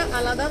ফ্যাব্রিকটা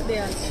আলাদা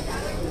দেওয়া আছে,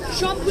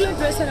 সবগুলো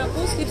ড্রেসের আপু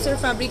স্লিপসের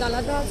ফ্যাব্রিক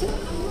আলাদা আছে।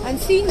 And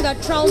sing the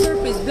trouser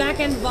piece black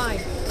and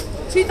white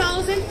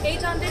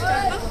 3800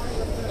 টাকা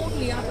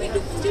অনলি। আপনি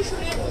একটু বুঝে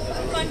শুনে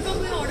কনফার্ম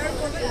হয়ে অর্ডার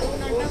করবেন।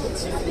 ওনারটা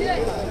হচ্ছে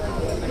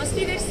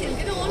মাসলিনের সিল্ক,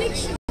 এটা অনেক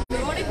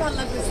সুন্দর, অনেক ভালো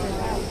লাগতেছে।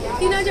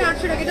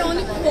 3800 টাকা, এটা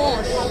অনেক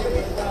পশ,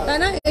 তাই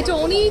না? এটা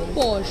অনেক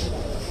পশ,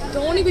 এটা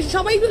অনেক বেশি।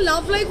 সবাই একটু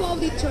লাভ লাইক অফ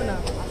দিচ্ছ না,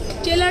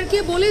 টেলারকে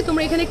বলে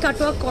তোমরা এখানে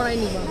কাটওয়ার্ক করাই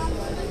নিবা।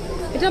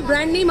 এটা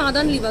ব্র্যান্ড নেম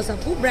আদান লিবাস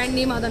আপু, ব্র্যান্ড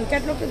নেম আদান।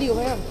 ক্যাটলগটা দিও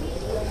ভাইয়া।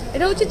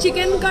 এটা হচ্ছে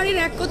চিকেন কারির,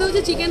 এক কথা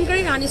হচ্ছে চিকেন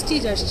কারির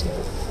আনস্টিচ আসছে,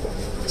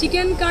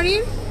 চিকেন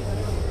কারির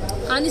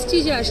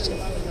আনস্টিচে আসছে।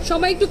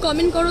 সবাই একটু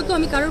কমেন্ট করো তো,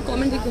 আমি কারোর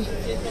কমেন্ট দেখি।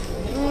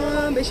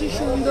 বেশি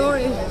সুন্দর,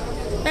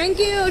 থ্যাংক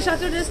ইউ।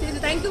 সাথে ড্রেস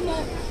নিয়েছে, thank you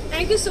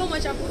thank you so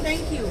much আপু,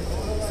 থ্যাংক ইউ।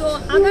 সো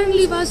আদান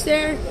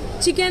লিবাসের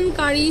chicken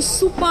curry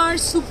super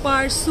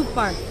super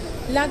super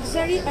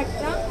luxury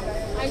একটা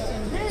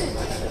আইটেম। হ্যাঁ,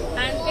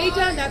 অ্যান্ড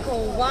এইটা দেখো,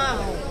 ওয়াও,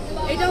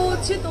 এটা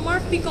হচ্ছে তোমার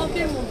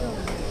পিককের মধ্যে,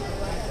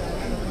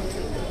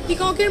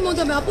 পিককের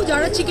মধ্যে আপু।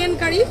 যারা চিকেন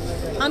কারি,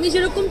 আমি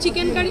যেরকম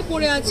চিকেন কারি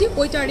পরে আছি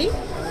ওইটারই।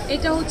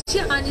 এটা হচ্ছে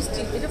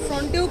আনস্টিচ, এটা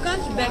ফ্রন্টেও কাজ,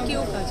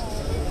 ব্যাকেও কাজ।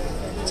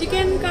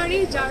 চিকেন কারি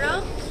যারা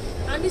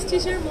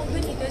আনস্টিচের মধ্যে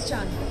নিতে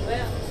চান,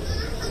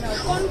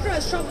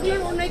 কন্ট্রাস্ট,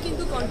 সবগুলোর ওড়নায়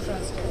কিন্তু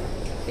কন্ট্রাস্ট।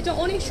 এটা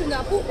অনেক সুন্দর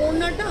আপু।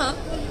 ওড়নাটা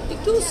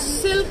একটু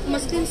সিল্ক,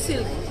 মাসলিন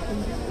সিল্ক।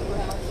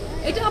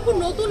 এটা আপু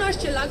নতুন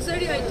আসছে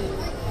লাক্সারি আইটেম।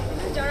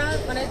 যারা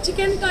মানে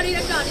চিকেন কারির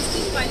একটা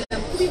আনস্টিচ পাইলাম,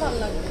 খুবই ভালো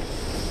লাগবে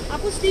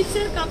আপু।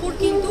 স্লিপসের কাপড়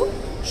কিন্তু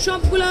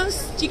সবগুলা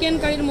চিকেন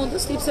কারির মধ্যে,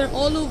 স্লিপসের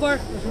অল ওভার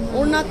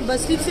ওড়না বা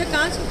স্লিপসের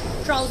কাজ,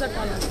 ট্রাউজার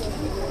কালার।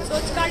 সো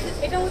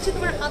এটা হচ্ছে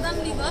তোমার আদান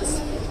লিবাস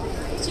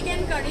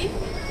চিকেন কারি।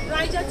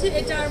 প্রাইস আছে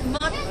এটার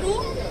মাত্র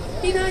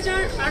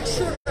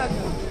 3800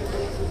 টাকা।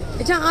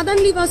 এটা আদান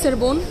লিবাসের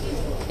বোন,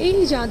 এই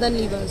যে আদান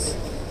লিবাস,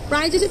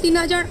 প্রাইস আছে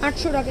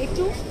 3800 টাকা।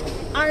 একটু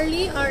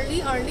আর্লি আর্লি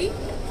আর্লি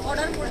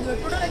অর্ডার করে দেবে।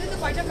 টোটাল এটাতে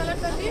কয়টা কালার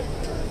থাকে?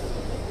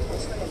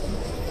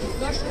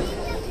 10টা।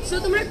 সো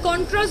তোমরা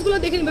কন্ট্রাস্টগুলো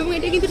দেখে নেবে। এবং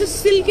এটা কিন্তু একটা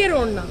সিল্কের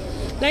ওড়না,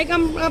 লাইক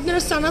আপনারা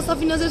সানা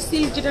সাফিনাজের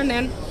সিল্ক যেটা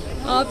নেন,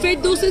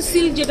 ফেরদৌসের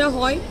সিল্ক যেটা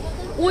হয়,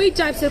 ওই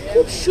টাইপসের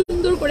খুব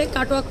সুন্দর করে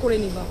কাটওয়ার্ক করে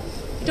নিবা।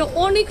 এটা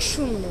অনেক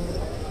সুন্দর।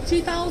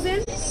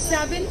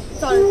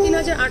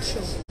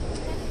 3800,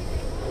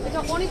 এটা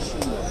অনেক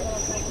সুন্দর।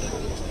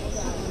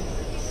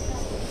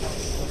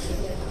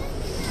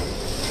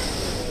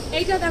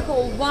 এইটা দেখো,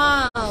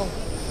 ওয়াও।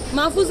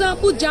 মাহফুজা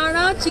আপু,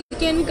 যারা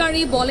চিকেন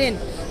কারি বলেন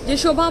যে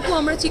শোভা আপু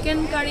আমরা চিকেন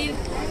কারির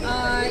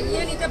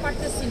ইয়ে নিতে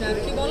পারতেছি না,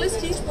 কি বলে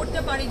স্টিচ করতে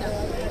পারি না,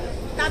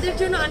 তাদের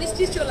জন্য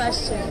আনস্টিচ চলে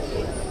আসছে।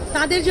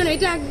 তাদের জন্য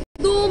এটা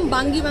একদম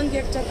বাঙ্গি বাঙ্গি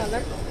একটা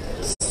colour.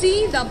 C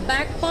the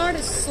back part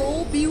is so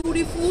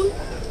beautiful,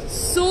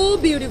 so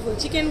beautiful.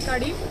 Chicken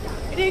curry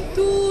এটা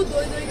একটু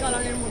দই দই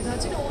কালারের মধ্যে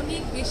আছে, এটা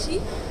অনেক বেশি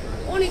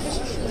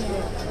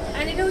সুন্দর।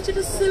 অ্যান্ড এটা হচ্ছে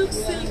একটা সিল্ক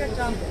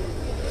একটা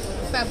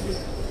ফ্যাব্রিক,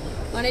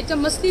 মানে এটা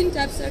মাসলিন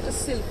টাইপসের একটা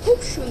সিল্ক, খুব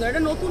সুন্দর।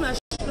 এটা নতুন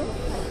আসলো।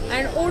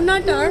 অ্যান্ড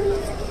ওড়নাটার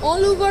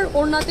অল ওভার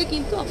ওড়নাতে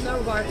কিন্তু আপনার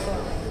ওয়ার্ক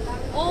করা,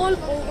 অল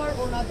ওভার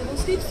ওড়নাতে, এবং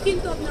স্লিপস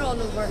কিন্তু আপনার অল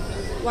ওভার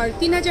ওয়ার্ক।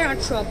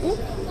 3800 আপু,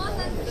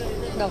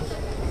 দাও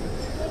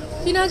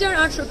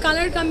 3800।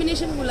 কালার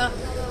কম্বিনেশনগুলো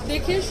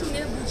দেখে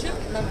শুনে বুঝে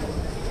রাখো।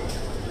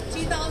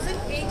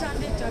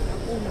 3800 টাকা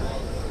ওড়না।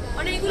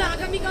 মানে এগুলো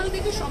আগামীকাল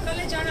থেকে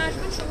সকালে যারা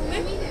আসবেন শোরুমে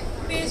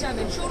পেয়ে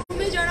যাবেন।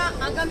 শোরুমে যারা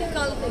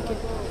আগামীকাল থেকে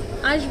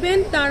আসবেন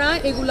তারা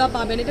এগুলা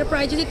পাবেন। এটা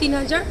প্রাইস আছে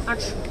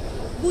 3800।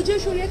 বুঝে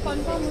শুনে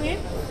কনফার্ম হয়ে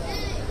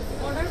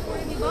অর্ডার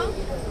করে দিবা।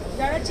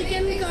 যারা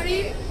চিকেন কারি,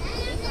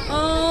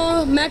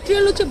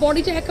 ম্যাটেরিয়াল হচ্ছে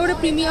বডিটা একেবারে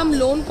premium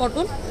loan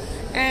cotton,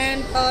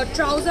 and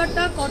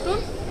ট্রাউজারটা cotton,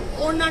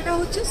 ওড়নাটা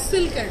হচ্ছে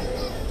সিল্কের,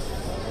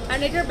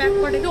 অ্যান্ড এটার ব্যাক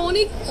পার্ট এটা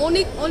অনেক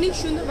অনেক অনেক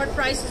সুন্দর, but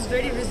price is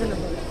very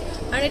reasonable.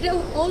 আর এটা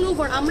অল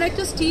ওভার। আমরা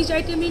একটা স্টিচ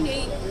আইটেমই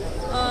নেই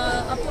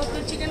আপু,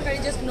 আপনার চিকেন কারি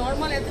জাস্ট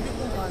নর্মাল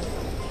এতটুকু হয়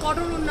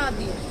কটন ওড়না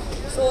দিয়ে।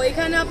 সো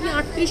এখানে আপনি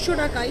 3800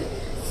 টাকায়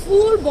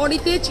ফুল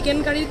বডিতে চিকেন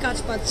কারির কাজ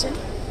পাচ্ছেন।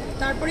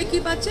 তারপরে কি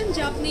পাচ্ছেন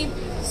যে আপনি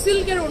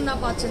সিল্কের ওড়না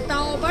পাচ্ছেন,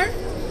 তাও আবার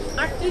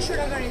 3800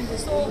 টাকা রেঞ্জে।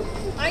 So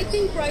I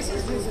think price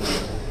is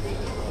reasonable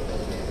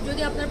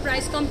যদি আপনার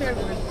প্রাইস কম্পেয়ার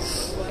করেন।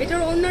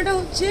 এটার ওড়নাটা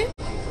হচ্ছে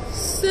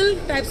সিল্ক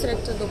টাইপসের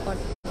একটা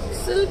দোপাট্টা,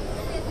 সিল্ক।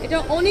 এটা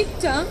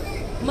অনেকটা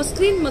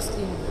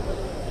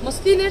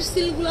মসলিনের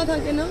সিল্কগুলো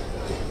থাকে না,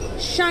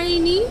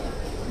 শাইনি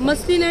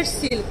মসলিনের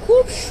সিল্ক,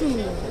 খুব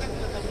সুন্দর।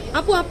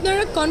 আপু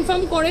আপনারা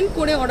কনফার্ম করেন,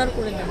 করে অর্ডার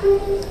করে দেন।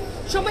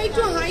 সবাই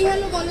একটু হাই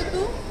হ্যালো বলো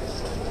তো,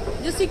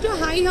 জাস্ট একটু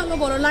হাই হ্যালো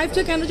বলো।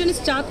 লাইভটা কেন জানি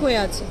স্টাক হয়ে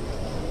আছে,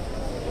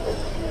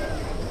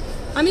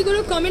 আমি কোনো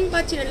কমেন্ট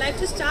পাচ্ছি না,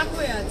 লাইভটা স্টাক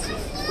হয়ে আছে।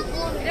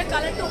 এটা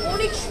কালারটা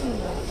অনেক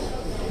সুন্দর।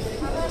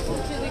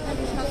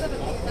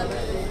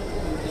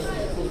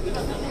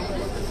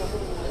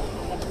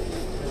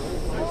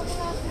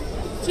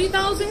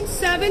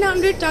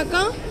 3700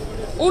 টাকা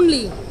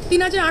only,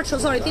 3800,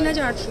 sorry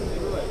 3800।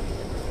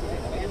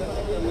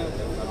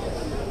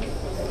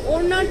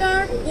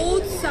 ওড়নাটার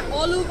both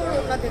all over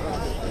ওড়নাতে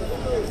কাজ,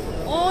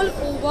 অল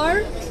ওভার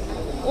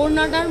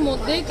ওড়নাটার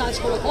মধ্যে কাজ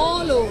করো,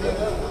 অল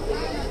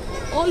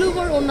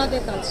ওভার ওড়নাতে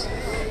কাজ।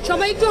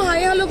 সবাই একটু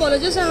হাই হ্যালো বলো,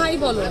 জাস্ট হাই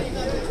বলো,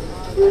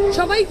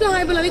 সবাই একটু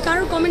হাই বলো। আমি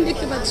কারোর কমেন্ট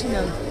দেখতে পাচ্ছি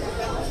না।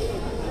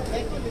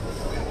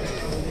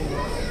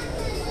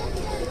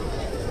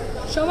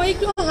 সবাই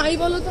একটু হাই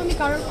বলো তো, আমি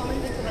কারোর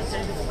কমেন্ট দেখতে পাচ্ছি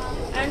না।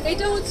 অ্যান্ড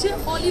এটা হচ্ছে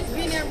অলিভ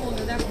গ্রিনের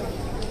মধ্যে, দেখো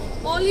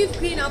অলিভ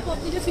গ্রিন। আপু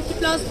আপনি যে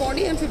 50+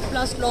 বডি অ্যান্ড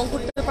 50+ লং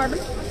করতে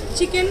পারবেন,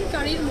 চিকেন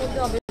কারির মধ্যে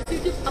হবে।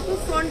 50 আপু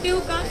ফ্রন্টেও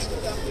কাজ,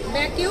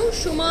 ব্যাকেও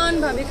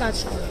সমানভাবে কাজ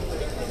করে।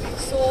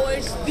 So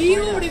it's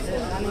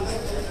beautiful.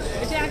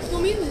 এটা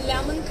একদমই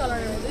লেমন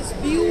কালারের মধ্যে, ইটস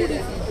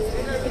বিউটিফুল।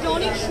 এটা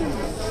অনেক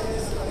সুন্দর।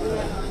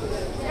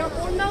 এটার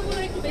ওড়নাগুলো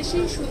একটু বেশি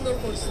সুন্দর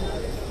করছে,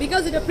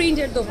 বিকজ এটা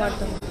প্রিন্টেড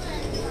দোপাট্টা।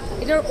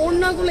 এটার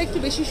ওড়নাগুলো একটু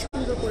বেশি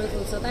সুন্দর করে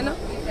তুলছে, তাই না?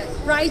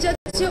 প্রাইস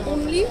আছে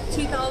অনলি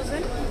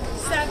 3700,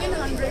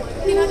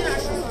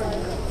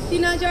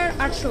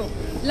 3800।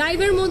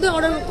 লাইভের মধ্যে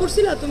অর্ডার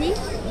করছিলা তুমি?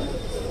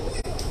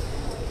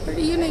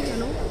 ইয়ে নেই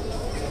কেন?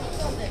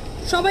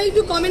 সবাই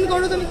একটু কমেন্ট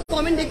করো তো, আমি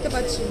কমেন্ট দেখতে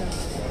পাচ্ছি না।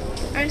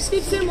 অ্যান্ড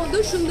স্লিভসের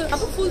মধ্যেও সুন্দর,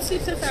 আপু ফুল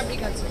স্লিভসের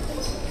ফ্যাব্রিক আছে,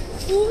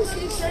 ফুল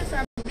স্লিভসের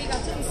ফ্যাব্রিক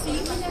আছে। সি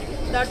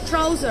দ্য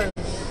ট্রাউজার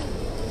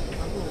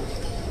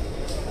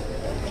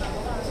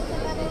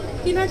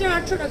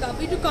 3800 টাকা।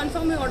 আপনি একটু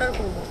কনফার্মে অর্ডার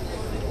করবো।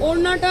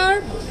 ওড়নাটার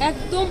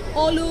একদম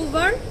অল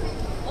ওভার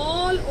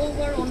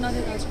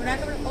ওড়নাতে কাজ করে,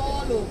 একেবারে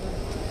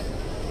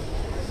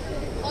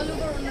অল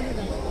ওভার ওড়নাতে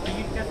কাজ।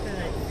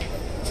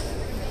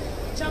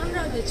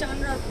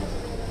 চানরাতে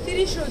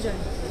 30 রোজায়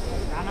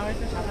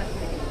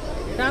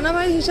রানা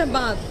ভাই হিসাব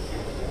বাদ।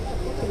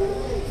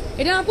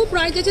 এটা আপু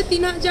প্রাইস আছে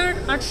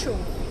 3800,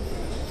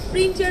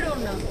 প্রিন্টের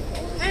ওড়না।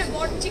 হ্যাঁ,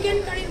 চিকেন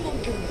কারির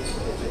মধ্যে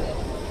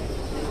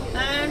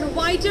অ্যান্ড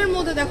হোয়াইটের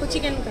মধ্যে দেখো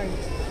চিকেন কারি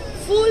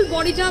ফুল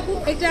বডিটা আপু।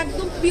 এটা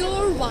একদম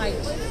পিওর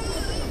হোয়াইট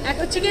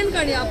একটা চিকেন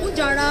কারি আপু।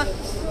 যারা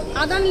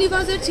আদান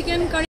লিবাসের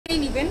চিকেন কারি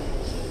নেবেন,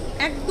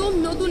 একদম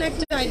নতুন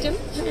একটা আইটেম।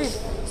 হ্যাঁ,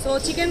 সো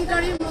চিকেন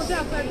কারির মধ্যে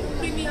আপনার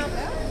প্রিমিয়াম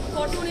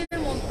কটনের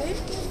মধ্যে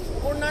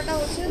ওড়নাটা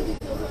হচ্ছে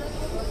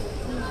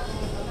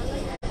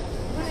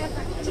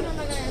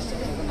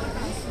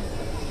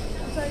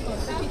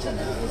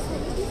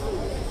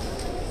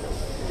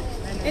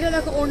এটা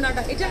দেখো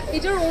ওড়নাটা,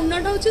 এটার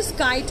ওড়নাটা হচ্ছে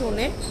স্কাই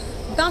টোনে,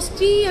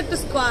 ডাস্টি একটা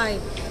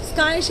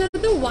স্কাইয়ের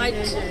সাথে হোয়াইট।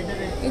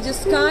 এই যে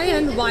স্কাই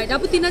অ্যান্ড হোয়াইট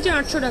আপু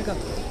 3800 টাকা।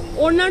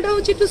 ওড়নাটা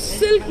হচ্ছে একটু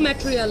সিল্ক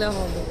ম্যাটেরিয়ালে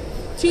হবে,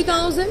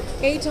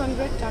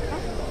 3800 টাকা।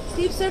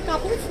 স্লিভসের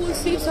কাপড় ফুল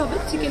স্লিভস হবে,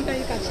 চিকেন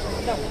কারির কাজ।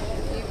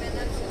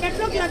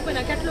 ক্যাটলগ লাগবে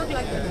না,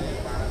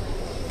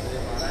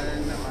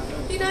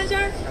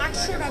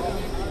 3800 টাকা।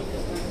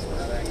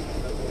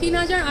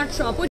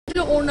 3800 আপু।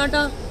 এটা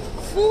ওড়নাটা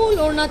ফুল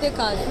ওড়নাতে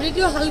কাজ,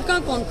 একটু হালকা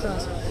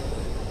কন্ট্রাস্ট।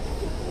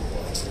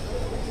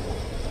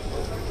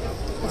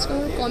 আজকে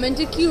আমার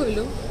কমেন্টে কি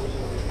হইলো,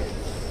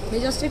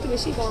 মেজাজটা একটু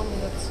বেশি গরম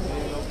হয়ে যাচ্ছে,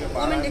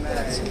 কমেন্ট দেখতে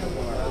পাচ্ছি না।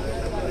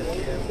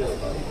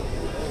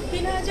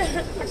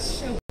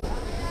 3800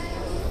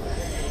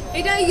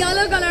 এটা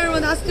ইয়েলো কালারের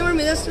মধ্যে। আজকে আমার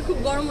মেজাজটা খুব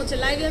গরম হচ্ছে,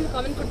 লাইভে আমি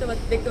কমেন্ট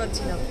দেখতে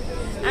পাচ্ছি না।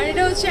 আর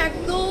এটা হচ্ছে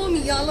একদম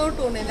ইয়েলো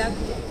টোনে,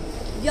 দেখো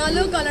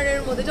ইয়েলো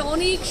কালারের মধ্যে, এটা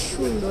অনেক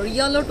সুন্দর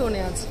ইয়েলো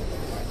টোনে আছে।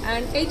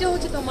 অ্যান্ড এইটা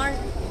হচ্ছে তোমার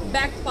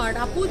ব্যাক পার্ট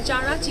আপু,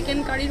 যারা চিকেন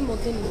কারির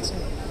মধ্যে নিচ্ছে,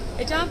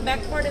 এটা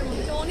ব্যাক পার্টের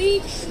মধ্যে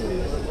অনেক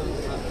সুন্দর,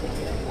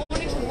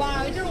 অনেক।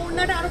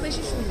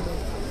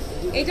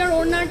 এটার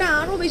ওড়নাটা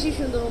আরো বেশি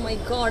সুন্দর, ও মাই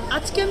গড।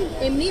 আজকে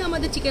এমনি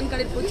আমাদের চিকেন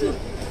কারির প্রচুর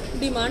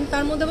ডিমান্ড,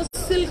 তার মধ্যে আবার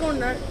সিল্ক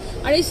ওড়নার।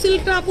 আর এই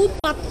সিল্কটা আপু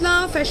পাতলা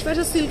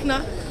ফ্যাশা সিল্ক না,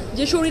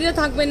 যে শরীরে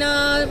থাকবে না,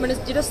 মানে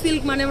যেটা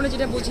সিল্ক মানে আমরা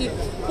যেটা বুঝি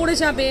পড়ে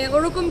যাবে,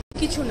 ওরকম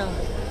কিছু না।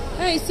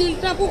 হ্যাঁ, এই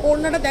সিল্কটা আপু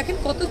ওড়নাটা দেখেন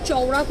কত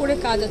চওড়া করে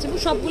কাজ আছে,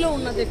 সবগুলো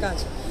ওড়নাতে কাজ।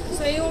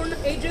 সো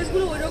এই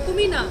ড্রেসগুলো ওই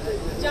রকমই না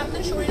যে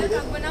আপনার শরীরে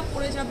থাকবে না,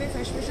 পরে যাবে,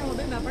 ফ্যাশা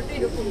হবে, ব্যাপারটা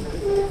এরকম না।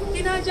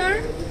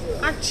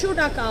 3800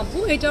 টাকা আপু।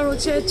 এটার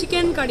হচ্ছে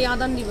চিকেন কারি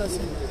আদান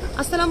লিবাসে।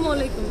 আসসালামু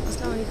আলাইকুম।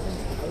 আসসালামু আলাইকুম।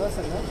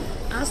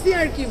 আসি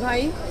আর কি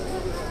ভাই,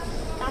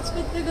 কাজ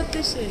করতে করতে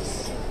শেষ।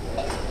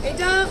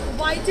 এটা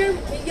হোয়াইটের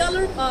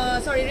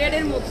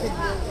রেডের মধ্যে,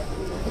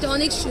 এটা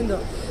অনেক সুন্দর।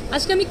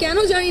 আজকে আমি কেন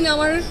জানি না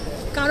আমার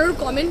কারোর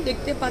কমেন্ট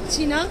দেখতে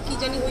পাচ্ছি না, কি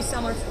জানি হয়েছে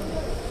আমার ফোনে।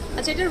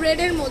 আচ্ছা এটা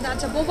রেডের মধ্যে,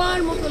 আচ্ছা বোবার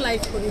মতো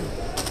লাইভ করি,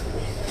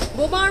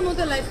 বোবার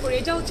মতো লাইভ করি।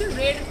 এটা হচ্ছে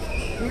রেড,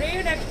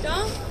 রেড একটা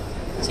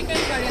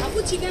চিকেন কারি। আপু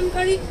চিকেন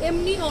কারি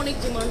এমনি অনেক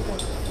ডিমান্ড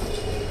করে,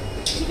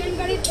 চিকেন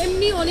কারির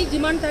এমনি অনেক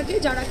ডিমান্ড থাকে।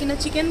 যারা কিনা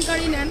চিকেন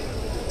কারি নেন,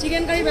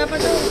 চিকেন কারির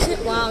ব্যাপারটা হচ্ছে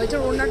ওয়াও,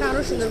 এটার ওড়নাটা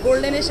আরও সুন্দর,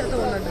 গোল্ডেনের সাথে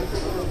ওড়নাটা,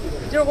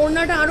 এটার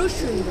ওড়নাটা আরও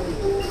সুন্দর।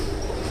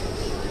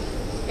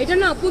 এটা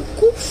না আপু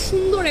খুব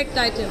সুন্দর একটা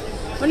আইটেম,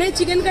 মানে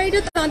চিকেন কারিটা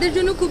তাদের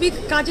জন্য খুবই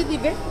কাজে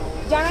দিবে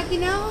যারা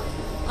কিনা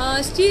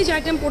স্টিচ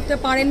আইটেম করতে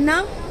পারেন না,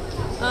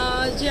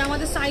 যে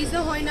আমাদের সাইজে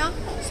হয় না।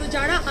 সো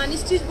যারা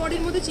আনস্টিচ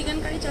বডির মধ্যে চিকেন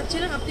কারি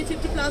চাচ্ছিলেন, আপনি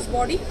 50+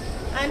 বডি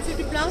অ্যান্ড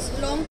 50+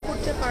 লং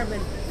করতে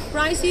পারবেন।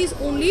 প্রাইস ইজ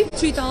অনলি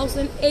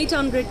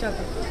 3800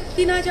 টাকা,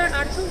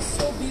 3800।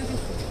 সো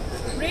বিউটিফুল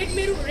রেড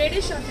মেরু,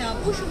 রেডের সাথে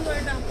আপু সুন্দর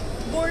একটা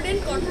গোল্ডেন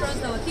কন্ট্রাস্ট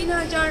দেওয়া,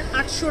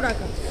 3800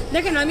 টাকা।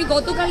 দেখেন আমি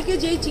গতকালকে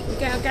যেই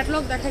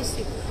ক্যাটালগ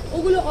দেখাইছি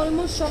ওগুলো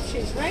অলমোস্ট সব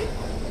শেষ, রাইট?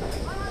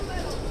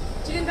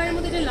 চিকেন কারির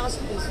মধ্যে এটা লাস্ট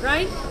পিস,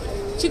 রাইট?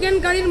 চিকেন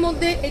কারির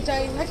মধ্যে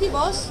এটাই নাকি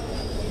বস?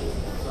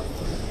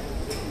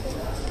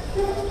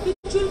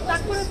 চুল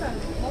কাট করে ফেল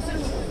বসের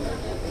মতো,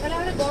 তাহলে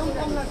আমাদের গরম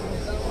কম লাগবে।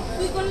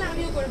 তুই করলে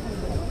আমিও করে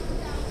ফেলবো।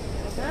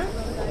 হ্যাঁ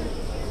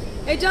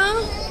এটা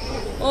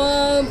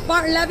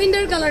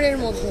ল্যাভেন্ডার কালারের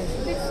মধ্যে,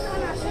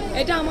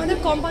 এটা আমাদের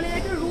কোম্পানির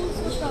একটা রুলস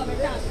করতে হবে।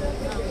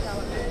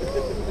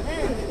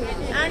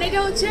 অ্যান্ড এটা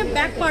হচ্ছে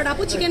ব্যাক পার্ট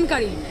আপু চিকেন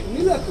কারি,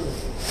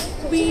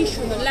 খুবই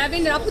সুন্দর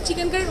ল্যাভেন্ডার। আপু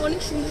চিকেন কারির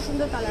অনেক সুন্দর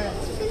সুন্দর কালার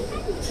আছে,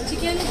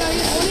 চিকেন কারি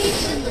অনেক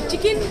সুন্দর।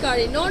 Chicken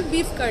curry not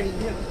beef curry,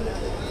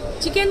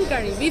 chicken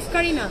curry, beef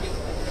কারি না।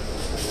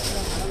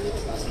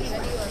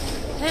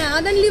 হ্যাঁ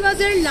আদান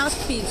লিবাসের লাস্ট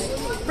পিস,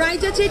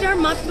 প্রাইস আছে এটার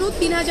মাত্র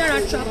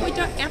 3800। আপু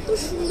এটা এত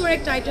সুন্দর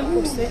একটা আইটেম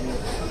করছে।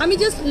 আমি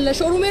জাস্ট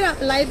শোরুমের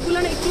লাইভগুলো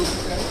না একটু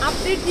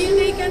আপডেট দিয়ে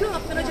দিই, কেন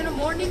আপনারা যেন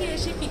মর্নিংয়ে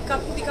এসে পিক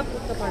আপ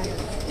করতে পারেন,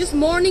 জাস্ট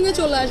মর্নিংয়ে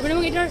চলে আসবেন।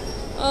 এবং এটার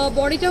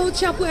বডিটা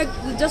হচ্ছে আপু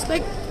জাস্ট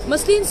লাইক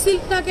মাসলিন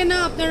সিল্ক থাকে না,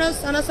 আপনারা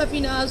সানা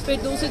সাফিনা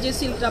ফেরদৌসে যে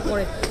সিল্কটা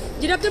পরে,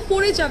 যেটা আপনি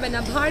পরে যাবেন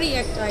না, ভারী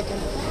একটা আইটেম।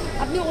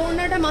 আপনি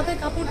ওড়নাটা মাথায়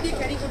কাপড় দিয়ে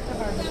ক্যারি করতে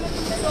পারবেন।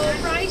 তো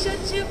প্রাইস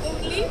হচ্ছে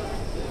অনলি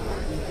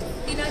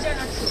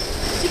 3800।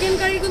 চিকেন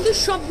কারির কিন্তু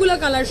সবগুলো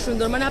কালার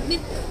সুন্দর, মানে আপনি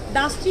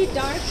ডাস্টি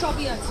ডার্ক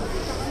সবই আছে।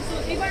 তো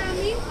এবার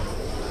আমি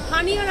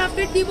হানিয়ার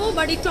আপডেট দিব,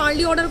 বাট একটু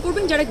আর্লি অর্ডার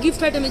করবেন যারা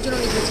গিফট আইটেমের জন্য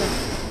নিতে চান।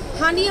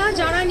 হানিয়া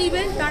যারা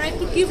নেবেন তারা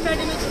একটু গিফট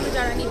আইটেমের জন্য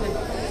যারা নেবেন,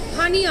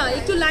 হানিয়া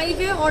একটু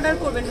লাইভে অর্ডার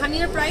করবেন।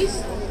 হানিয়ার প্রাইস,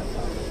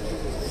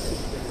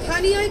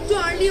 হানিয়া একটু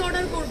আর্লি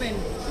অর্ডার করবেন।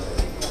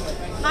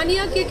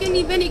 হানিয়া কে কে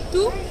নেবেন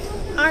একটু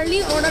আর্লি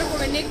অর্ডার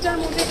করবেন। নেকটার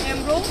মধ্যে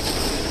এমব্রো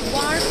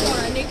ওয়ার্ক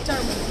করা,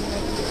 নেকটার মধ্যে,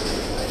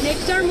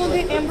 নেকটার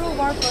মধ্যে এমব্রো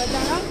ওয়ার্ক করা,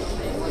 যারা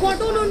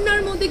কটন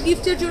ওড়নার মধ্যে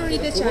গিফটের জন্য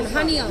নিতে চান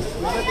হানিয়া,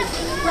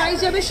 প্রাইস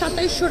যাবে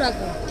 2700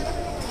 টাকা।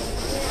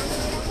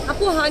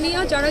 আপু হানিয়া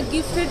যারা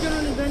গিফটের জন্য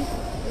নেবেন,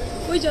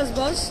 ওই জাস্ট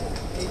বস।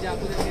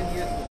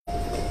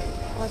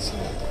 আচ্ছা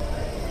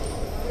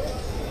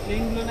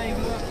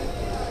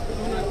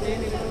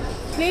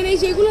প্লেন এই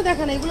যে এগুলো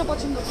দেখা না, এগুলো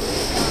পছন্দ করি।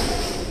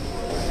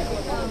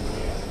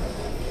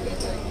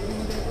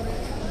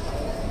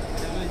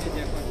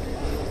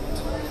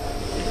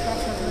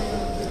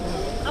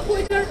 আপু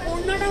এটার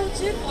ওড়নাটা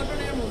হচ্ছে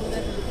কটনের মধ্যে,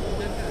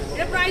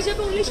 এটা প্রাইস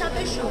হবে অনলি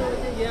 2700।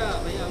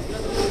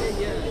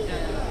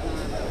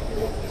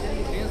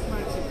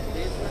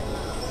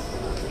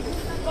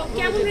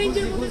 কেমন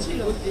রেঞ্জের মধ্যে ছিল?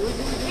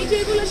 এই যে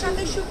এগুলো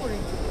 2700 করে,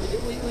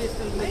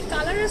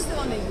 কালার আসছে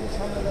অনেক,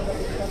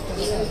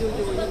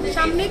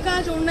 সামনে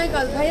কাজ ওড়নায়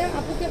কাজ। ভাইয়া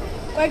আপুকে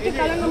কয়েকটা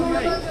কালার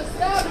নাম্বার,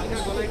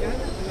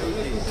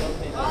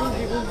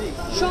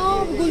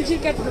 সব গুলজির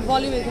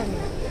ভলিউম এখানে।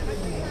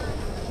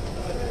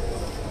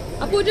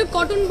 আপু এটা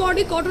cotton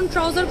body, cotton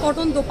trouser,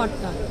 cotton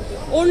dupatta,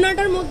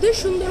 ওড়নাটার মধ্যে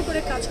সুন্দর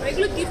করে কাজ করে,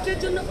 এগুলো গিফটের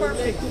জন্য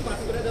পারফেক্ট।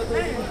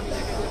 হ্যাঁ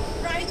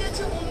প্রাইস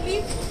আছে অনলি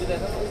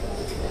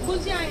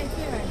গুলজি আয়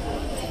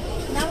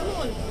না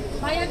বল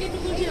ভাইয়াকে একটু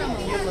গুলজি নাম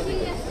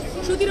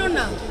সুতির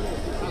ওড়না,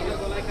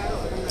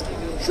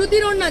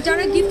 সুতির ওড়না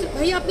যারা গিফট।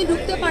 ভাইয়া আপনি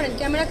ঢুকতে পারেন,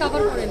 ক্যামেরা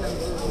কভার করে না।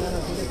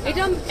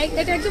 এটা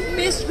এটা একদম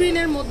পেস্ট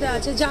গ্রিনের মধ্যে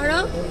আছে, যারা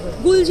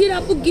গুলজির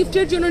আপু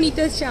গিফটের জন্য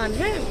নিতে চান।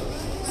 হ্যাঁ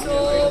সো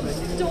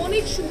এটা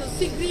অনেক সুন্দর,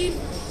 সি গ্রিন,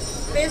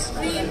 পেস্ট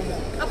গ্রিন।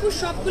 আপু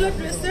সবগুলো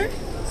ড্রেসের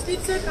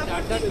স্লিপসের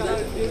কাপড়,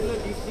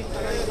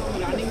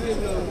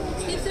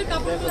 স্লিপসের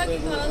কাপড়গুলো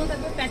কিন্তু আলাদা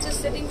থাকবে, প্যাচেস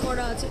সেটিং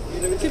করা আছে।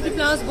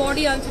 50+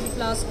 বডি আর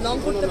 50+ লং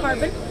করতে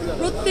পারবেন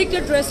প্রত্যেকটা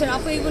ড্রেসের।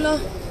 আপু এগুলো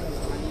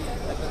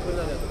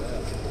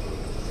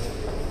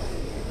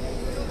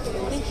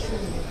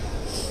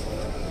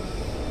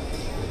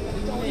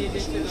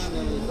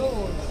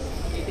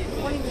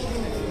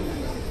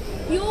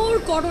পিওর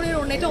কটনের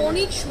ওড়না, এটা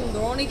অনেক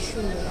সুন্দর, অনেক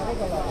সুন্দর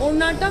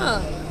ওড়নাটা।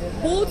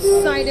 বোথ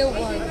সাইডে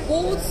ওয়ার্ক,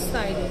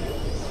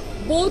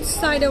 বোথ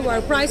সাইডে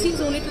ওয়ার্ক। প্রাইস ইজ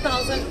অনলি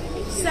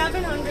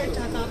 2700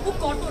 টাকা। আপু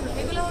কটন,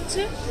 এগুলো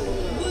হচ্ছে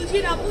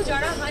গুলজির আপু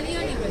যারা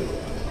হানিয়া নেবেন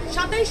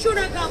 2700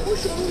 টাকা। আপু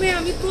শোরুমে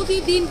আমি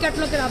প্রতিদিন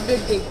ক্যাটালগের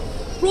আপডেট দিই,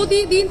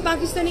 প্রতিদিন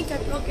পাকিস্তানি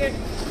ক্যাটালগের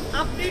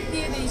আপডেট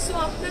দিয়ে দিই। সো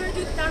আপনারা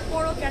যদি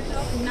তারপরও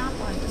ক্যাটালগ না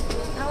পান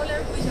তাহলে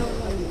আর কই যাওয়া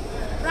পারবে।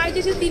 প্রাইস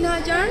আছে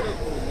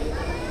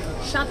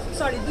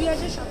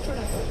 2700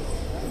 টাকা,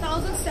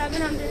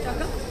 1700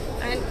 টাকা।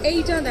 অ্যান্ড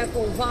এইটা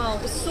দেখো, ওয়াও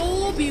সো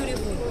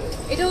বিউটিফুল।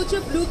 এটা হচ্ছে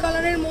ব্লু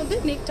কালারের মধ্যে,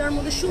 নেকটার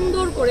মধ্যে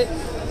সুন্দর করে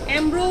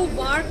এমব্রো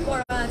ওয়ার্ক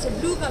করা আছে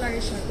ব্লু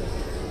কালারের সাথে।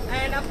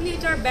 অ্যান্ড আপনি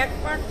এটার ব্যাক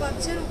পার্ট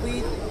পাচ্ছেন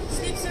উইথ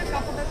স্লিপসের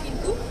কাপড়টা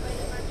কিন্তু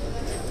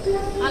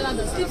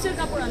আলাদা, স্লিপসের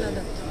কাপড়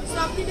আলাদা। সো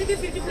আপনি এটাকে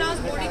 50+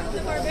 বডি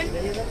করতে পারবেন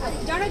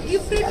যারা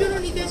গিফটের জন্য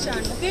নিতে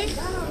চান। ওকে,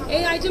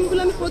 এই আইটেমগুলো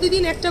আমি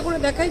প্রতিদিন একটা করে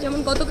দেখাই, যেমন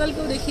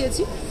গতকালকেও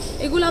দেখিয়েছি।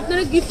 এগুলো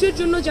আপনারা গিফটের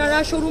জন্য যারা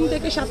শোরুম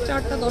থেকে 7টা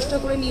 8টা 10টা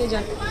করে নিয়ে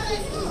যান।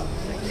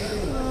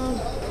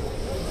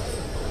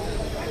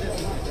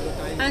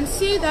 And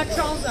see that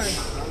trouser.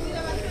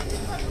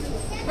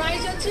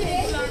 Price আছে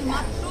এগুলোর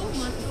মাত্র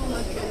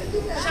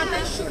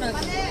 2700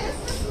 টাকা।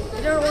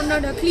 এটার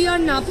ওড়নাটা ক্লিয়ার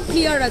না,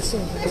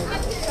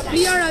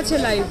 ক্লিয়ার আছে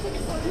লাইভ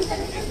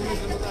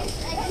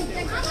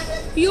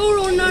পিওর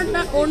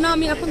ওড়না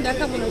আমি এখন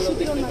দেখাবো না,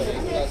 সুতির ওড়না।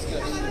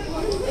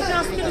 এটা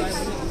আজকে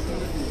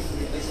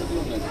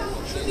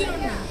সুতির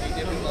ওড়না,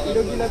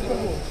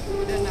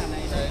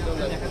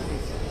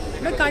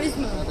 এটা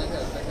কারিজমা।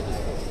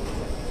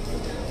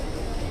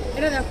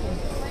 এটা দেখো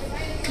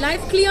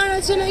লাইভ ক্লিয়ার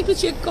আছে না, একটু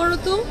চেক করো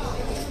তো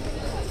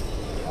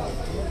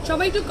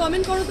সবাই, একটু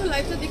কমেন্ট করো তো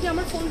লাইভটা দেখে।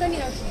 আমার ফোনটা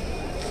নিয়ে আসো।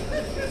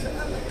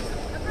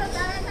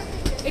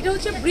 এটা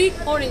হচ্ছে ব্রিক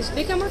অরেঞ্জ,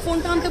 দেখে আমার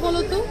ফোনটা আনতে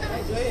বলো তো।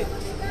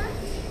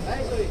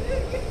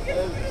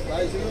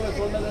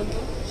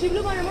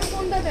 শিবলু ভাই আমার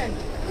ফোনটা দেন।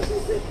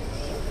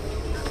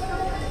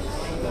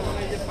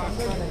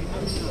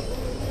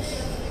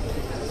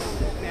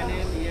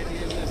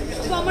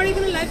 তো আমার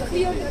এখানে লাইভ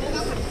ক্লিয়ার।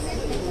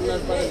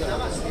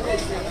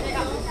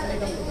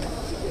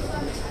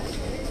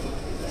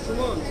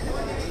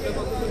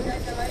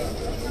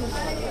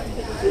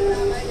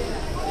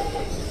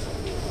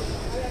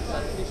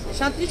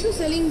 সাতত্রিশশো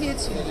সেলিং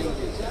দিয়েছি।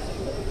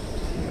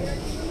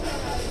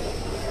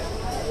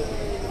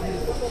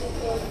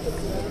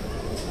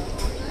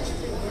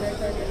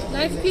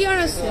 লাইভ ক্লিয়ার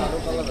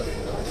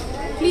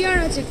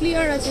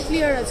আছে,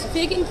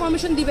 ফেক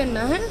ইনফরমেশন দিবেন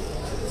না। হ্যাঁ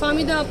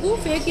ফামিদা আপু,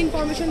 ফেক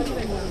ইনফরমেশন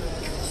দিবেন না।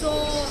 সো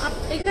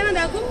এখানে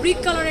দেখো ব্রিক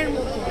কালারের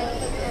মধ্যে,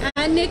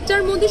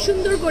 নেকটার মধ্যে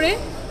সুন্দর করে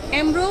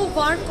এমব্রো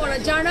ওয়ার্ক করা।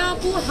 যারা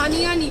আপু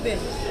হানিয়া নিবেন,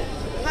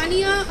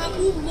 হানিয়া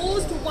আপু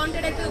মোস্ট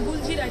ওয়ান্টেড একটা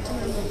গুলজির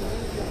আইটেমের মধ্যে,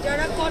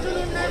 যারা কটন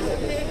ওড়নার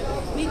মধ্যে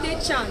নিতে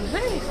চান।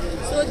 হ্যাঁ,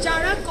 তো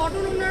যারা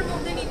কটন ওড়নার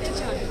মধ্যে নিতে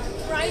চান,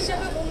 প্রাইস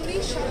হবে অনলি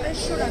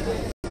 2700 টাকা।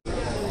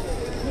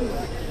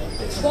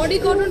 Body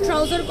cotton,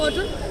 trouser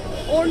cotton,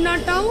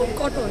 ওড়নাটাও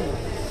cotton.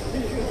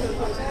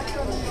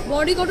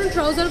 Body cotton,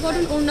 trouser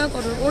cotton, ওড়না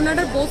কটন।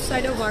 ওড়নাটার বোথ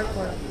সাইডে ওয়ার্ক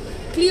করা।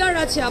 ক্লিয়ার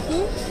আছে আপু,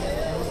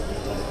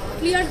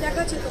 ক্লিয়ার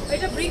দেখাচ্ছে তো।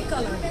 এটা ব্রিক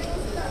কালার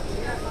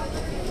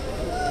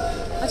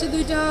আচ্ছা,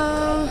 দুইটা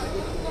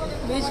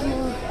বেশ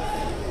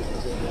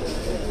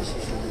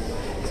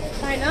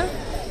তাই না?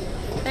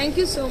 Thank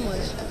you so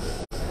much.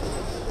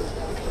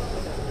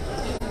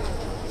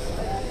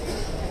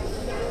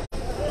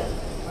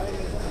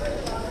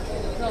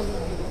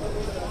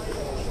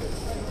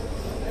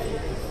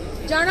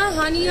 যারা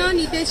হানিয়া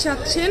নিতে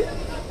চাচ্ছেন,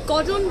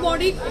 কটন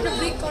বডি, এটা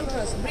ব্রিক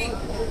কন্ট্রাস্ট, ব্রিক।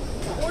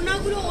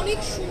 ওড়নাগুলো অনেক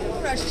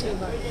সুন্দর আসছে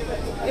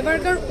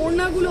এবারকার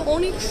ওড়নাগুলো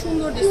অনেক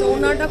সুন্দর দিচ্ছে।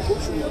 ওড়নাটা খুব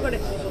সুন্দর করে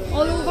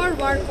অল ওভার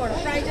ওয়ার্ক করা।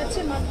 প্রাইস আছে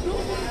মাত্র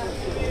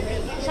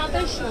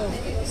 2700।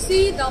 সি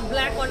দ্য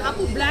ব্ল্যাক ওয়ান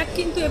আপু, ব্ল্যাক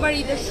কিন্তু এবার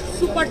এটা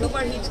সুপার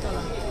ডুপার হিট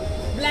কালার।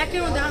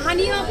 ব্ল্যাকের মধ্যে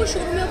হানিয়া আপু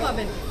শোরুমেও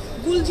পাবেন,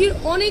 গুলজির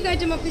অনেক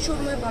আইটেম আপনি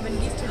শোরুমে পাবেন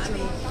গিফটের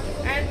জন্য।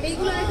 অ্যান্ড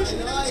এইগুলো একটা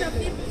সুবিধা হচ্ছে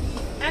আপনি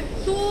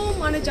একদম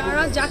মানে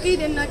যারা যাকেই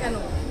দেন না কেন,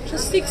 সে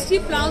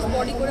 60+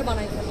 বডি করে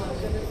বানাইতে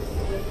পারবে,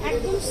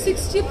 একদম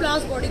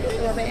 60+ বডি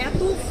করতে পারবে।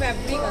 এত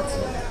ফ্যাব্রিক আছে,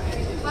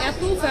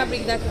 এত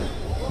ফ্যাব্রিক দেখেন।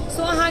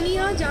 সো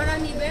হানিয়া যারা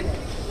নেবেন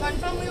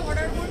কনফার্ম হয়ে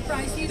অর্ডার করুন।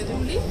 প্রাইস ইজ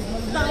অনলি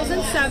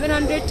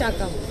 2700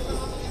 টাকা,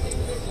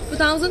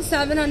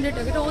 2700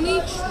 টাকা। এটা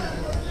অনেক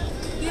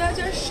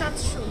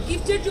 2700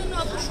 গিফটের জন্য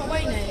আপনার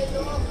সবাই নেয়।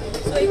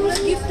 তো এগুলো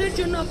গিফটের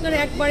জন্য আপনারা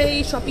একবারে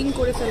এই শপিং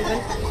করে ফেলবেন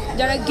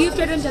যারা গিফট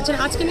আইটেম চাচ্ছেন।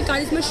 আজকে আমি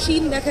কারিজমার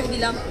শিন দেখাই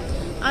দিলাম,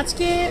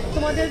 আজকে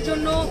তোমাদের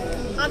জন্য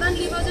আদান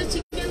লিবাসের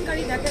চিকেন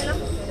কারি দেখালাম।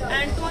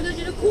 অ্যান্ড তোমাদের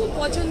জন্য খুব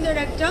পছন্দের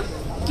একটা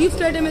গিফট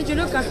আইটেমের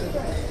জন্য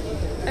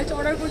একটা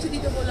অর্ডার করছি,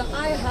 দিতে বললাম।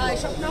 আয় হায়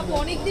স্বপ্ন আপু,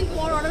 অনেকদিন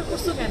পর অর্ডার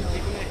করছো কেন?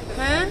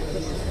 হ্যাঁ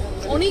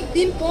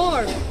অনেকদিন পর।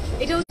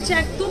 এটা হচ্ছে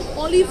একদম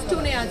অলিভ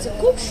টোনে আছে,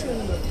 খুব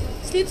সুন্দর।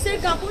 স্লিপসের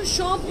কাপড়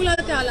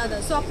সবগুলোতে আলাদা।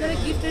 সো আপনারা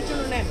গিফটের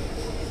জন্য নেন।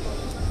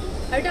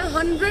 এটা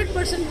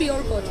 100%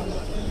 pure cotton,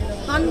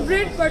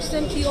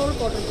 100% pure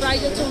cotton.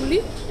 Price আছে অনলি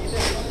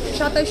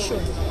 2700।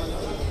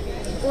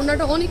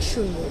 ওড়নাটা অনেক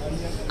সুন্দর।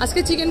 আজকে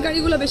চিকেন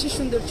কারিগুলো বেশি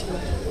সুন্দর ছিল।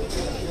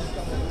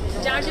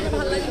 যার যেটা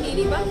ভালো লাগে নিয়ে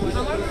নিবা,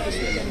 আমার কোনো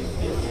অসুবিধা নেই।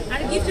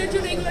 আর গিফটের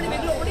জন্য এগুলো নেবে,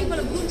 এগুলো অনেক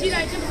ভালো। গুঞ্জির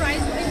আইটেম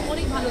প্রাইস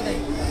অনেক ভালো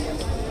দেয়।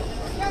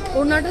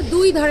 ওড়নাটা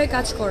দুই ধারে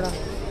কাজ করা,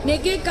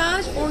 নেকে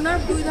কাজ, ওড়নার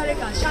দুই ধারে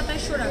কাজ।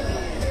 2700 টাকা,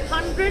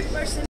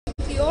 100%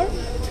 পিওর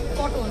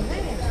কটন।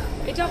 হ্যাঁ,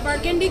 এটা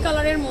বার্গেন্ডি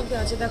কালারের মধ্যে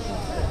আছে। দেখো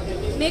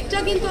নেকটা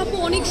কিন্তু আপু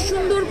অনেক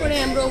সুন্দর করে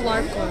এমব্রো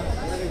ওয়ার্ক করা,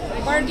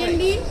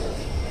 বার্গেন্ডি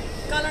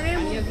কালারের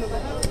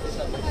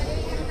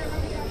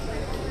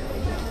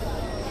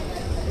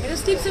এটা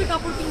স্টিপসের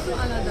কাপড় কিন্তু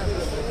আলাদা।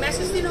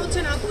 মেসেজ সিন হচ্ছে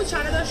না আপু,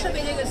 10:30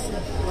 বেজে গেছে,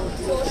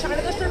 তো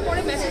 10:30টার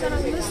পরে মেসেজ আর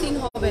আমাদের সিন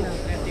হবে না।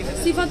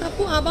 সিফাত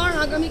আপু আবার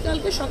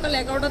আগামীকালকে সকাল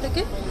 11টা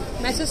থেকে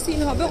মেসেজ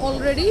সিন হবে।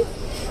 অলরেডি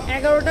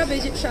 11টা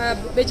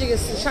বেজে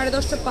গেছে,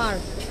 10:30 পার।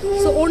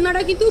 সো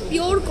ওড়নাটা কিন্তু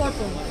পিওর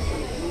কটন,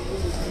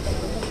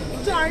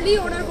 একটু আর্লি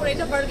অর্ডার করে।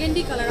 এটা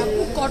বার্গেন্ডি কালার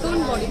আপু, কটন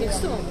বডি,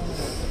 দেখছো?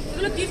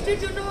 এগুলো গিফটের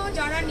জন্য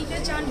যারা নিতে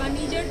চান বা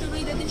নিজের জন্য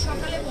ঈদের দিন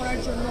সকালে পরার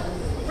জন্য।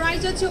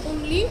 প্রাইস আছে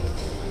অনলি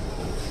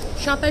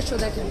 2700।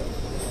 দেখেন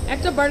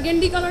একটা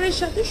বার্গেন্ডি কালারের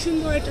সাথে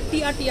সুন্দর একটা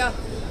টিয়া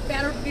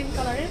প্যারট গ্রিন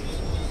কালারের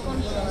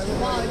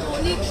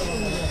অনেক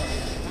সুন্দর,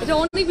 এটা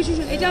অনেক বেশি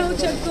সুন্দর। এটা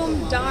হচ্ছে একদম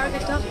ডার্ক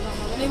একটা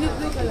নেভি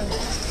ব্লু কালার।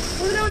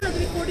 করে দাও না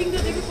তুমি, কোডিংটা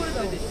দেখে করে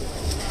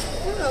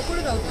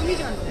দাও তুমি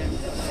জানো।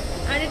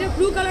 আর এটা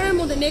ব্লু কালারের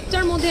মধ্যে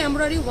নেকটার মধ্যে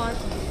এমব্রয়ডারি ওয়ার্ক।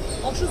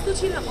 অসুস্থ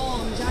ছিলাম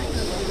জানি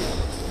না,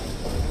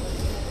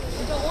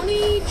 এটা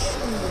অনেক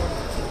সুন্দর,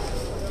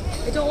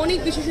 এটা অনেক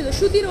বেশি সুন্দর।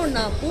 সুতির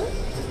ওড়না আপু,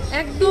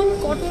 একদম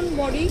cotton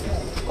body,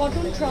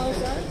 cotton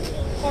trouser,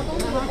 cotton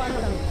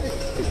dupatta.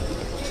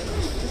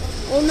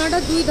 ওড়নাটা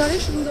দুই ধারে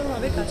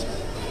সুন্দরভাবে কাজ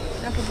করে।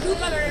 দেখো ব্লু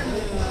কালারের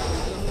মধ্যে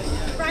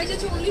প্রাইস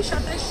আছে অনলি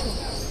 2700।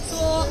 তো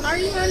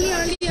আর্লি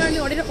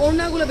অর্ডার।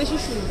 ওড়নাগুলো বেশি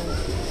সুন্দর,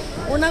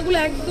 ওড়নাগুলো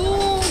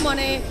একদম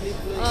মানে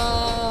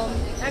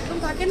একদম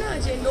থাকে না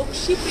যে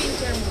নকশি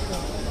প্রিন্টের মতো,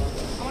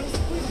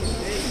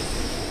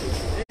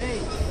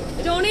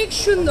 এটা অনেক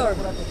সুন্দর।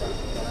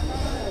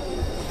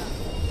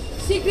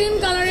 সি গ্রিন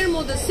কালারের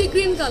মধ্যে, সি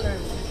গ্রিন কালার,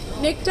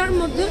 নেকটার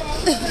মধ্যে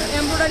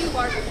এমব্রয়ডারি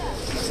ওয়ার্ক,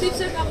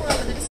 স্লিপসের কাপড়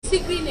আলাদা, সি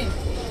গ্রিনে।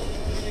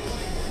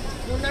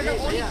 ওড়নাটা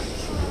অনেক,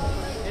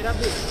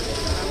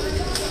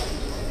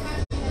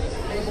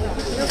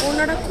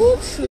 ওড়নাটা খুব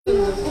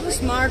সুন্দর, খুব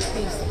স্মার্ট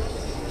পিস,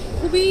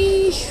 খুবই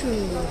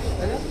সুন্দর।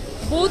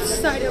 বোথ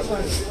সাইডে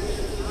ওয়ার্ক,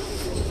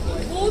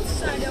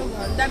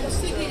 দেখো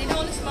সি গ্রিন, এটা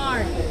অনেক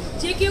স্মার্ট।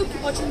 যে কেউ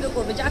পছন্দ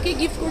করবে, যাকে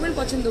গিফট করবেন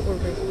পছন্দ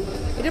করবে।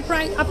 এটা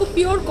প্রাইস আপু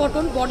pure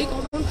cotton, body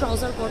cotton,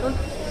 trouser cotton,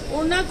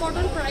 ওড়না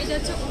কটন। প্রাইস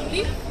আছে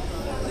অনলি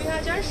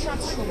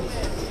 2700।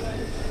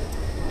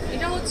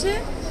 এটা হচ্ছে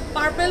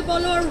পার্পল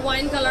বলো আর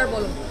ওয়াইন কালার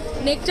বলো,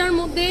 নেকটার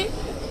মধ্যে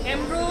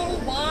এমব্রো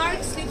ওয়ার্ক,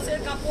 স্লিপসের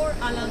কাপড়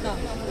আলাদা।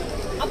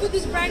 আপু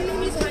this brand name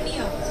is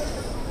Haniyeh.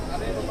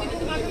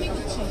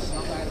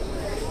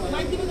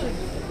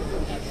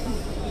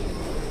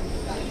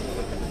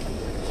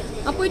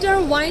 আপু এটার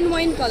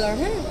ওয়াইন কালার,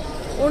 হ্যাঁ।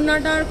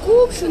 ওড়নাটার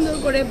খুব সুন্দর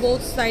করে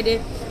বোথ সাইডে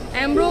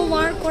এমব্রো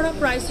ওয়ার্ক করা।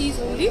 Price is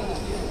only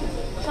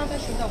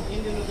 2700।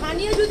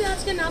 হানিয়া যদি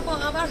আজকে না পাও,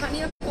 আবার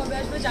হানিয়া কবে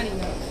আসবে জানি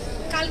না।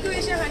 কালকেও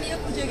এসে হানিয়া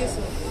খুঁজে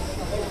গেছে,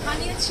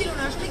 হানিয়া ছিল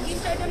না। আসলে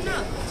গিফট আইটেম না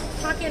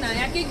থাকে না,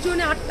 এক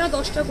একজনে 8টা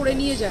 10টা করে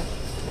নিয়ে যায়।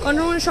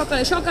 কারণ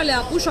সকালে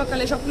আপু,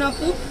 সকালে স্বপ্ন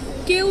আপু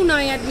কেউ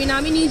নাই অ্যাডমিন,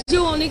 আমি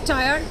নিজেও অনেক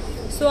টায়ার্ড।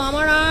 সো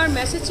আমার আর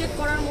মেসেজ চেক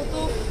করার মতো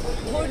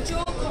ধৈর্য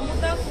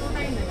ক্ষমতা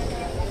কোনোটাই নেই।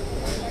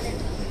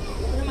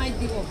 মাইক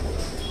দিব।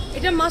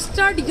 এটা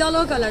মাস্টার্ড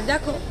ইয়েলো কালার।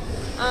 দেখো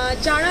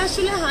যারা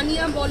আসলে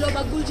হানিয়া বলো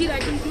বা গুলজির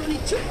আইটেমগুলো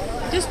নিচ্ছ,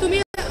 জাস্ট তুমি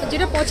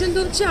যেটা পছন্দ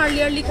হচ্ছে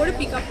আর্লি করে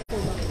পিক আপ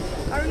করবা।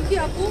 কারণ কি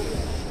আপু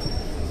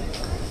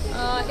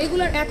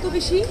এগুলার এত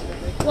বেশি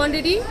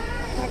কোয়ান্টিটি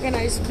থাকে না।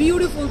 It's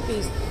beautiful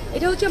piece.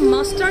 এটা হচ্ছে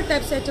মাস্টার্ড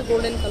টাইপসের একটা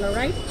golden colour,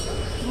 right?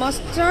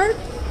 Mustard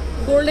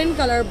golden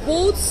colour,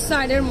 both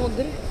সাইডের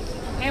মধ্যে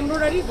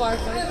এমব্রয়ডারি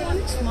ওয়ার্ক,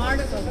 অনেক স্মার্ট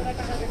কালার।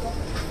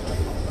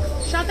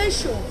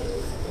 2700।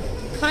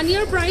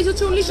 হানিয়ার প্রাইস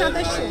হচ্ছে অনলি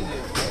 2700।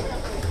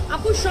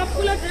 আপু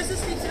সবগুলো ড্রেসের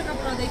স্লিপসের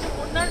কাপড় দেখি,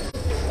 ওড়নার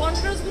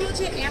কন্ট্রাস্টগুলো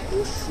হচ্ছে এত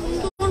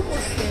সুন্দর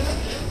করছে,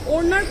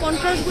 ওড়নার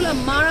কন্ট্রাস্টগুলো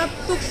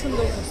মারাত্মক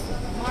সুন্দর করছে,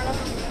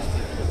 মারাত্মক।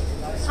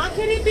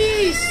 আখেরি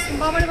পিস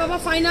বাবারে বাবা,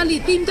 ফাইনালি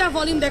 3টা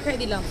ভলিউম দেখাই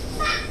দিলাম।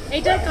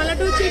 এটার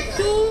কালারটা হচ্ছে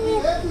একটু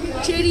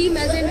চেরি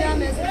ম্যাজেন্ডা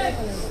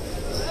কালার।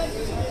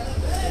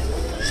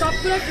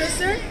 সবগুলো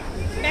ড্রেসের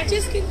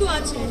প্যাচেস কিন্তু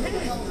আছে,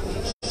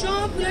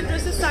 সবগুলো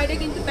ড্রেসের সাইডে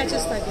কিন্তু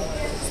প্যাচেস থাকে।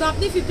 তো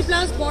আপনি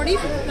 50+ বডি,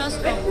 50+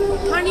 টপ,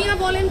 হানিয়া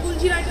বলেন,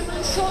 গুলজির আইটেম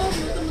বলেন, সব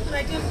নতুন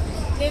আইটেম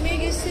নেমে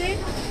গেছে।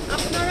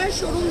 আপনারা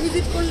শোরুম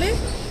ভিজিট করলে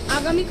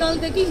আগামীকাল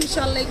থেকে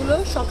ইনশাল্লাহ এগুলো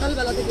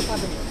সকালবেলা থেকে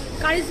পাবেন।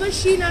 কারিজমার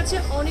শিন আছে,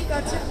 অনেক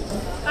আছে।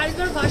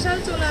 কারিজমার ভাষাল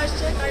চলে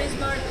আসছে,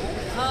 কারিজমার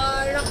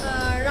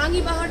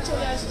রাঙি বাহার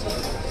চলে আসছে।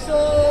 সো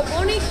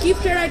অনেক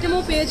গিফটের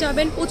আইটেমও পেয়ে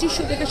যাবেন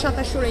 2500 থেকে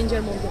 2700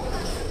 রেঞ্জের মধ্যে।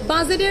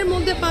 বাজেটের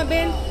মধ্যে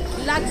পাবেন,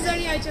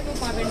 লাক্সারি আইটেমও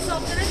পাবেন। সো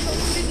আপনারা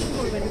শোরুম ভিজিট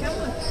করবেন,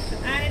 কেমন?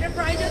 অ্যান্ড এটার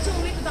প্রাইস আছে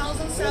অনলি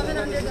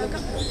 2700 টাকা।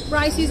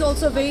 Price is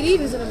also very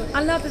reasonable.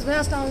 আল্লাহ হাফিজ ভাই,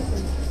 আসসালামু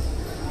আলাইকুম।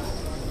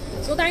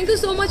 So thank you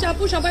so much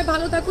আপু, সবাই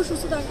ভালো থাকো,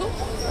 সুস্থ থাকো।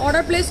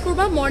 অর্ডার প্লেস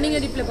করবা, মর্নিংয়ে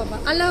রিপ্লাই পাবা।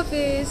 আল্লাহ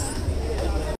হাফিজ।